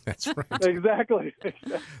today. That's right. Exactly.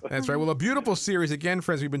 That's right. Well, a beautiful series again,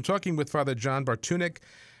 friends. We've been talking with Father John Bartunek.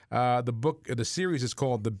 The series is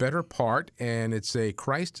called The Better Part, and it's a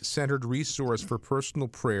Christ-centered resource for personal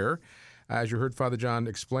prayer. As you heard Father John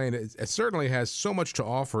explain, it certainly has so much to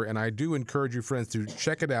offer, and I do encourage you, friends, to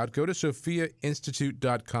check it out. Go to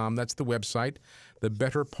sophiainstitute.com. That's the website. The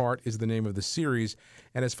Better Part is the name of the series.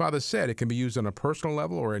 And as Father said, it can be used on a personal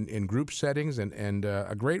level or in group settings, and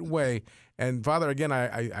a great way. And Father, again,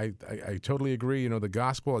 I totally agree. The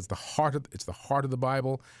gospel is the heart of the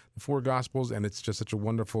Bible, the four gospels, and it's just such a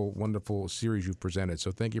wonderful, wonderful series you've presented.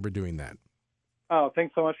 So thank you for doing that. Oh,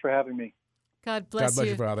 thanks so much for having me. God bless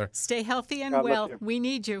you, Father. Stay healthy and God well. We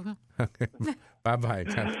need you. Okay. Bye-bye.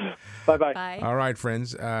 Bye-bye. Bye. All right,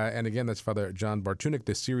 friends. And again, that's Father John Bartunek.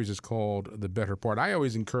 This series is called The Better Part. I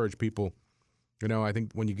always encourage people, I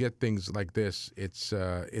think when you get things like this,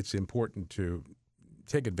 it's important to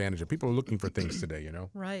take advantage of. People are looking for things today,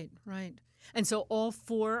 Right. And so all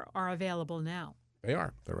four are available now. They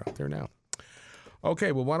are. They're out there now.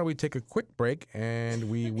 Okay, well, why don't we take a quick break, and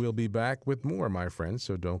we will be back with more, my friends,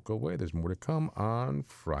 so don't go away. There's more to come on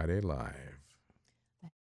Friday Live.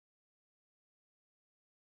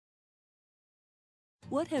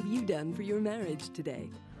 What have you done for your marriage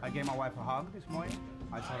today? I gave my wife a hug this morning.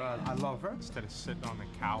 I told her I love her. Instead of sitting on the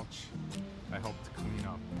couch, I helped clean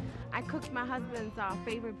up. I cooked my husband's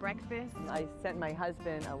favorite breakfast. I sent my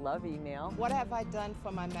husband a love email. What have I done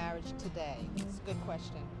for my marriage today? It's a good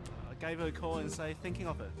question. I gave her a call and say thinking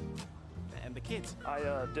of her and the kids.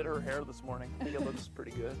 I did her hair this morning. I think it looks pretty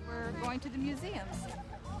good. We're going to the museums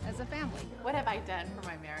as a family. What have I done for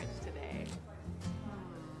my marriage today?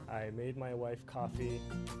 I made my wife coffee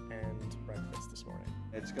and breakfast this morning.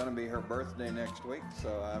 It's going to be her birthday next week,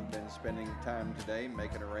 so I've been spending time today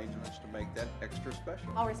making arrangements to make that extra special.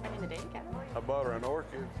 Oh, we're spending the day together? I bought her an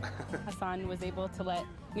orchid. Hassan was able to let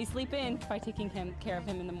me sleep in by taking care of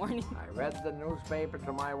him in the morning. I read the newspaper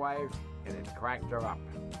to my wife, and it cracked her up.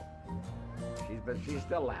 She's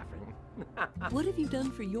still laughing. What have you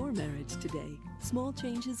done for your marriage today? Small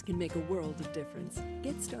changes can make a world of difference.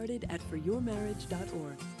 Get started at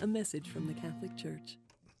foryourmarriage.org. A message from the Catholic Church.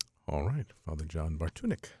 All right, Father John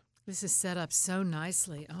Bartunek. This is set up so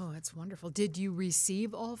nicely. Oh, it's wonderful. Did you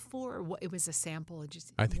receive all four? Or it was a sample.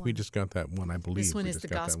 I think we just got that one, I believe. This one is the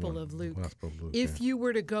Gospel of Luke. If you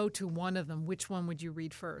were to go to one of them, which one would you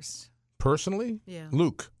read first? Personally? Yeah.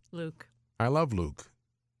 Luke. Luke. I love Luke.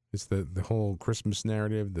 It's the whole Christmas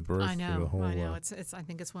narrative, the birth. I know. The whole, I know. It's. I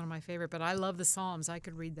think it's one of my favorite. But I love the Psalms. I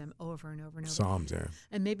could read them over and over and over. Psalms, yeah.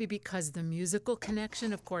 And maybe because the musical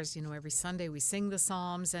connection. Of course, every Sunday we sing the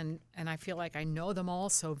Psalms, and I feel like I know them all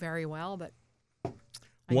so very well. But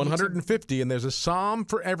 150, and there's a psalm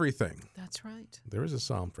for everything. That's right. There is a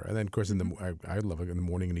psalm for, and then of course I love it in the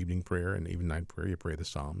morning and evening prayer and even night prayer. You pray the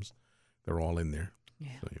Psalms. They're all in there.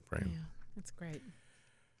 Yeah. So you pray them. Yeah, that's great.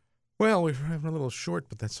 Well, we're having a little short,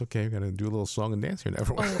 but that's okay. We've got to do a little song and dance here now.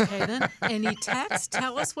 Okay, then. Any text?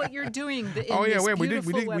 Tell us what you're doing. We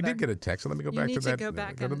did get a text. So let me go back to that. Go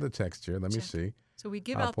back go to the text here. Let me see. So we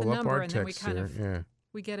give I'll out the pull up number, our and then we text kind of here.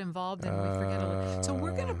 we get involved and we forget a little. So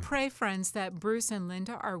we're going to pray, friends, that Bruce and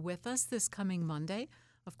Linda are with us this coming Monday.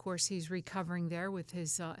 Of course, he's recovering there with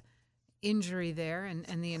his injury there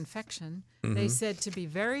and the infection. Mm-hmm. They said to be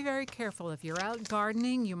very, very careful. If you're out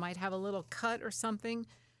gardening, you might have a little cut or something.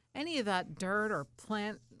 Any of that dirt or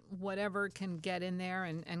plant, whatever, can get in there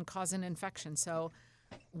and cause an infection. So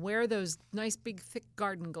wear those nice, big, thick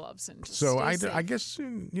garden gloves. And So stay safe. I guess,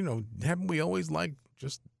 haven't we always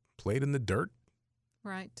just played in the dirt?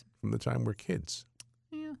 Right. From the time we're kids.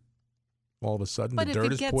 Yeah. All of a sudden, But the if dirt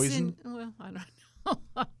it is gets poison. Well, I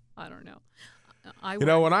don't know. I don't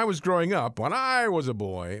know. When I was growing up, when I was a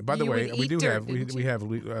boy. By the You way, would we eat do dirt, have didn't we you?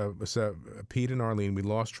 have Pete and Arlene. We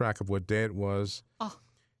lost track of what day it was. Oh.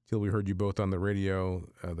 Till we heard you both on the radio.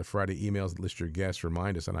 The Friday emails that list your guests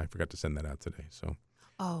remind us, and I forgot to send that out today. So,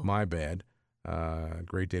 my bad.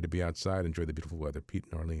 Great day to be outside. Enjoy the beautiful weather. Pete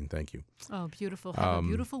and Arlene, thank you. Oh, beautiful. Have a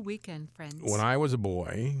beautiful weekend, friends. When I was a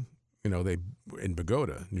boy, they in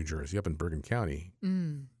Bogota, New Jersey, up in Bergen County,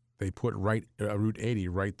 they put Route 80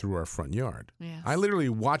 right through our front yard. Yes. I literally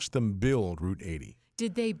watched them build Route 80.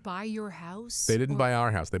 Did they buy your house? They didn't buy our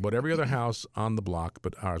house. They bought every other house on the block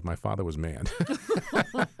but ours. My father was mad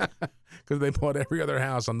because they bought every other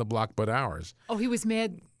house on the block but ours. Oh, he was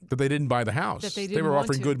mad that they didn't buy the house. that they They didn't were want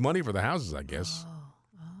offering to. good money for the houses, I guess.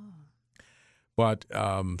 But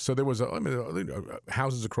so there was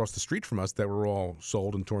houses across the street from us that were all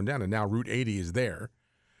sold and torn down, and now Route 80 is there.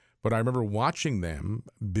 But I remember watching them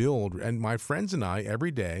build, and my friends and I,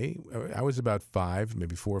 every day, I was about 5,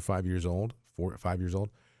 maybe 4 or 5 years old, 4 or 5 years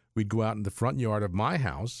old, we'd go out in the front yard of my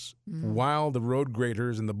house while the road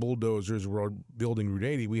graders and the bulldozers were building Route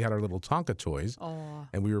 80. We had our little Tonka toys,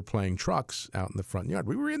 and we were playing trucks out in the front yard.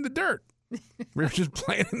 We were in the dirt. We were just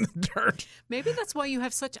playing in the dirt. Maybe that's why you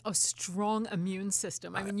have such a strong immune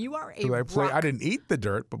system. I mean, you are a rock. I didn't eat the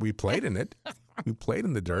dirt, but we played in it. We played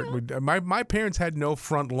in the dirt. My parents had no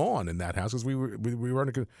front lawn in that house because we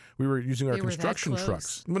were using our They were that construction close.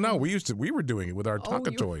 trucks. Well, no, we were doing it with our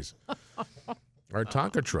Tonka toys, our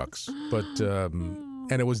Tonka trucks. But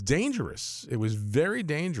and it was dangerous. It was very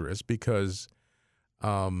dangerous because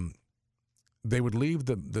they would leave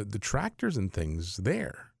the tractors and things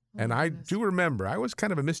there. And I do remember, I was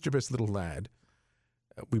kind of a mischievous little lad.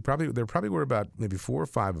 There probably were about maybe 4 or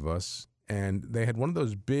 5 of us, and they had one of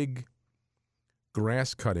those big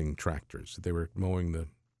grass cutting tractors. They were mowing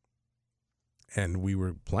and we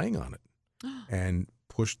were playing on it, and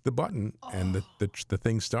pushed the button, and the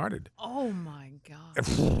thing started. Oh my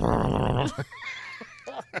God!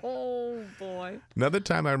 Oh boy! Another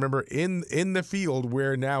time I remember in the field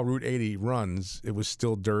where now Route 80 runs, it was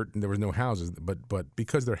still dirt and there was no houses. But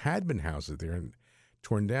because there had been houses there and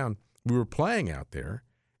torn down, we were playing out there,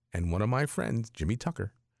 and one of my friends, Jimmy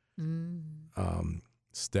Tucker,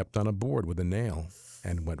 stepped on a board with a nail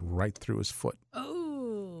and went right through his foot.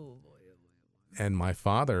 Oh boy! And my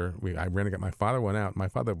father, I ran and got my father. Went out. My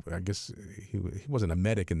father, I guess he wasn't a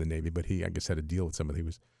medic in the Navy, but he, I guess, had a deal with somebody.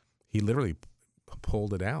 He literally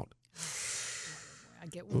pulled it out. I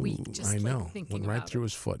get weak just I know. like thinking Went right about through it.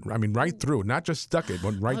 his foot. I mean, right through. Not just stuck it.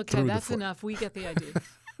 Went right through Okay, the that's foot. enough. We get the idea.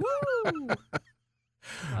 Woo!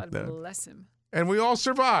 God bless him. And we all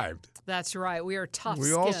survived. That's right. We are tough.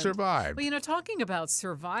 We all survived. Well, talking about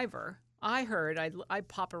Survivor, I heard I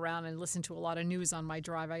pop around and listen to a lot of news on my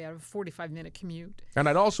drive. I have a 45-minute commute. And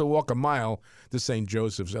I'd also walk a mile to St.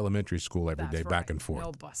 Joseph's Elementary School every That's day, right. back and forth.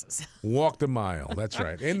 No buses. Walked a mile. That's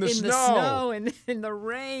right. In the snow. In the snow and in the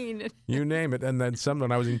rain. You name it. And then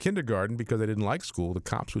when I was in kindergarten, because I didn't like school, the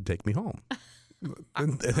cops would take me home.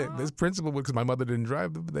 This principal, because my mother didn't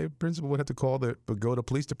drive, the principal would have to call the Bogota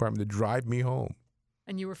Police Department to drive me home.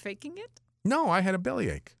 And you were faking it? No, I had a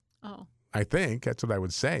bellyache. Oh. I think that's what I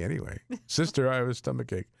would say anyway. Sister, I have a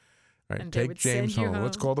stomachache. All right, And they take would James send you home.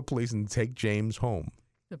 Let's home. call the police and take James home.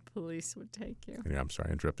 The police would take you. Yeah, I'm sorry,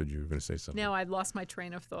 I interrupted you. You were going to say something. Now I'd lost my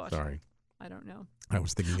train of thought. Sorry. I don't know. I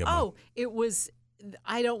was thinking of Oh, it was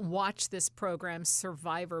I don't watch this program,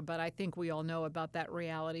 Survivor, but I think we all know about that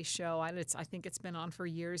reality show. I think it's been on for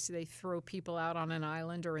years. They throw people out on an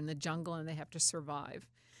island or in the jungle, and they have to survive.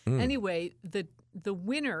 Anyway, the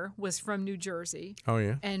winner was from New Jersey. Oh,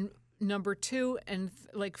 yeah. And number 2 and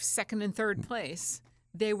second and third place,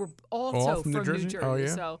 they were also from New Jersey. Oh, yeah?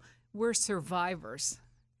 So we're survivors.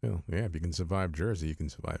 Well, yeah, if you can survive Jersey, you can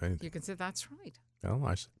survive anything. You can say that's right.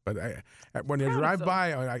 Well, when you drive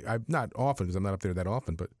by, I not often because I'm not up there that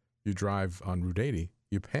often, but you drive on Route 80,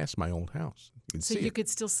 you pass my old house. You can see it. Could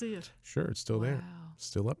still see it. Sure, it's still there.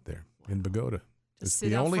 Still up there in Pagoda. It's sit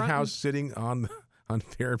the out only front house sitting on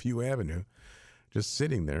Fairview Avenue, just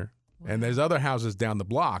sitting there. Wow. And there's other houses down the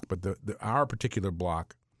block, but our particular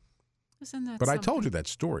block. Isn't that But something? I told you that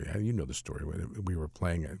story. You know the story when we were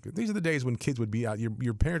playing it. These are the days when kids would be out.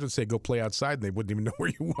 Your parents would say, go play outside, and they wouldn't even know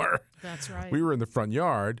where you were. That's right. We were in the front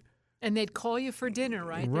yard. And they'd call you for dinner,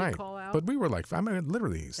 right? Right. They'd call out. But we were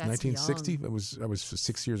literally, it's That's 1960. young. I was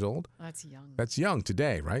 6 years old. That's young. That's young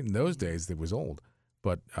today, right? In those days, it was old.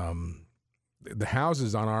 But the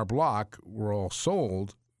houses on our block were all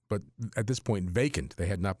sold, but at this point vacant. They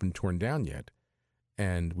had not been torn down yet.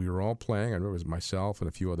 And we were all playing. I remember it was myself and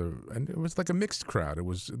a few other, and it was like a mixed crowd.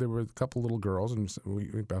 There were a couple little girls and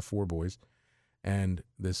about 4 boys. And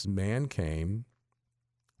this man came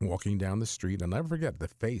walking down the street. And I'll never forget the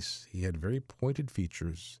face. He had very pointed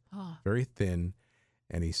features, very thin.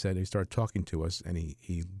 And he started talking to us. And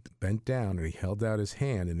he bent down and he held out his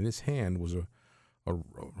hand. And in his hand was a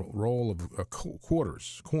roll of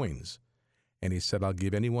quarters, coins. And he said, I'll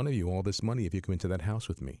give any one of you all this money if you come into that house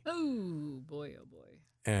with me. Oh, boy, oh, boy.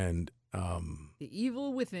 And the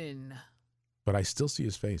evil within. But I still see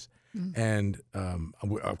his face. Mm-hmm. And,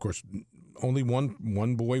 of course, only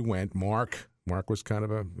one boy went. Mark was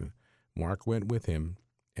Mark went with him.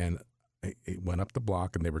 And it went up the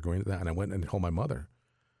block, and they were going to that. And I went and told my mother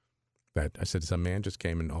that I said, some man just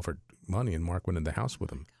came and offered money, and Mark went in the house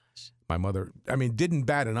with him. My mother, didn't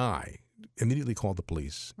bat an eye. Immediately called the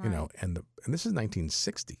police, right. And this is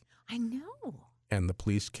 1960. I know. And the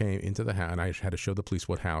police came into the house, and I had to show the police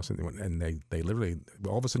what house, and they literally,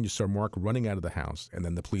 all of a sudden you saw Mark running out of the house, and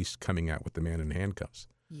then the police coming out with the man in handcuffs.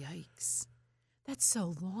 Yikes. That's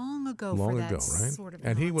so long ago Long for that ago, right? sort of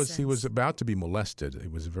and nonsense. he was about to be molested.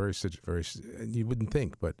 It was very, you wouldn't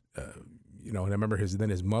think, but, and I remember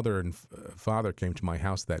his mother and father came to my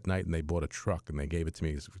house that night, and they bought a truck, and they gave it to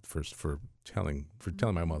me for telling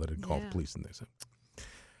my mother to call the police, and they said.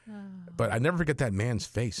 But I never forget that man's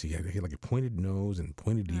face. He had like a pointed nose and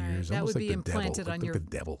pointed ears, that almost would like be the devil. implanted on your... Like the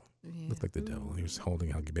devil. Yeah. Looked like the devil. He was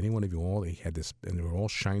holding. I'll give any one of you all. He had this, and they were all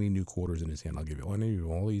shiny new quarters in his hand. I'll give you one of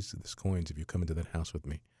you all these coins if you come into that house with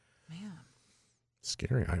me. Man,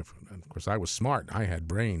 scary. Of course, I was smart. I had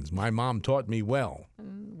brains. My mom taught me well.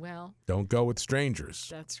 Well, don't go with strangers.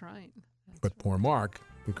 That's right. But poor Mark.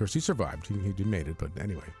 Of course, he survived. He made it, but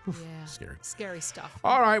anyway, scary. Scary stuff.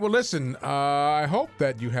 All right, well, listen, I hope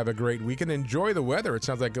that you have a great weekend. Enjoy the weather. It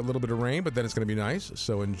sounds like a little bit of rain, but then it's going to be nice.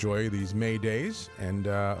 So enjoy these May days, and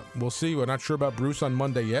we'll see. We're not sure about Bruce on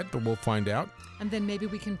Monday yet, but we'll find out. And then maybe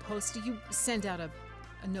we can post. You send out a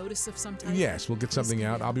notice of some type? Yes, we'll get something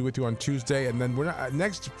out. I'll be with you on Tuesday, and then we're not,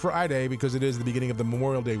 next Friday, because it is the beginning of the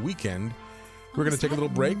Memorial Day weekend, we're going to take a little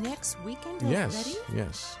break. Next weekend Yes, already?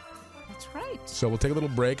 yes. That's right. So we'll take a little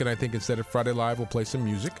break, and I think instead of Friday Live, we'll play some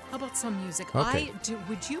music. How about some music? Okay.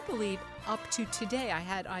 Would you believe up to today,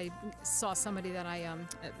 I saw somebody that I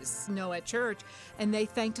know at church, and they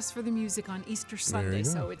thanked us for the music on Easter Sunday. you go.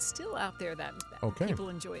 So it's still out there that Okay. people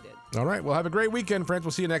enjoyed it. All right, well, have a great weekend, friends.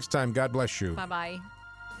 We'll see you next time. God bless you. Bye-bye.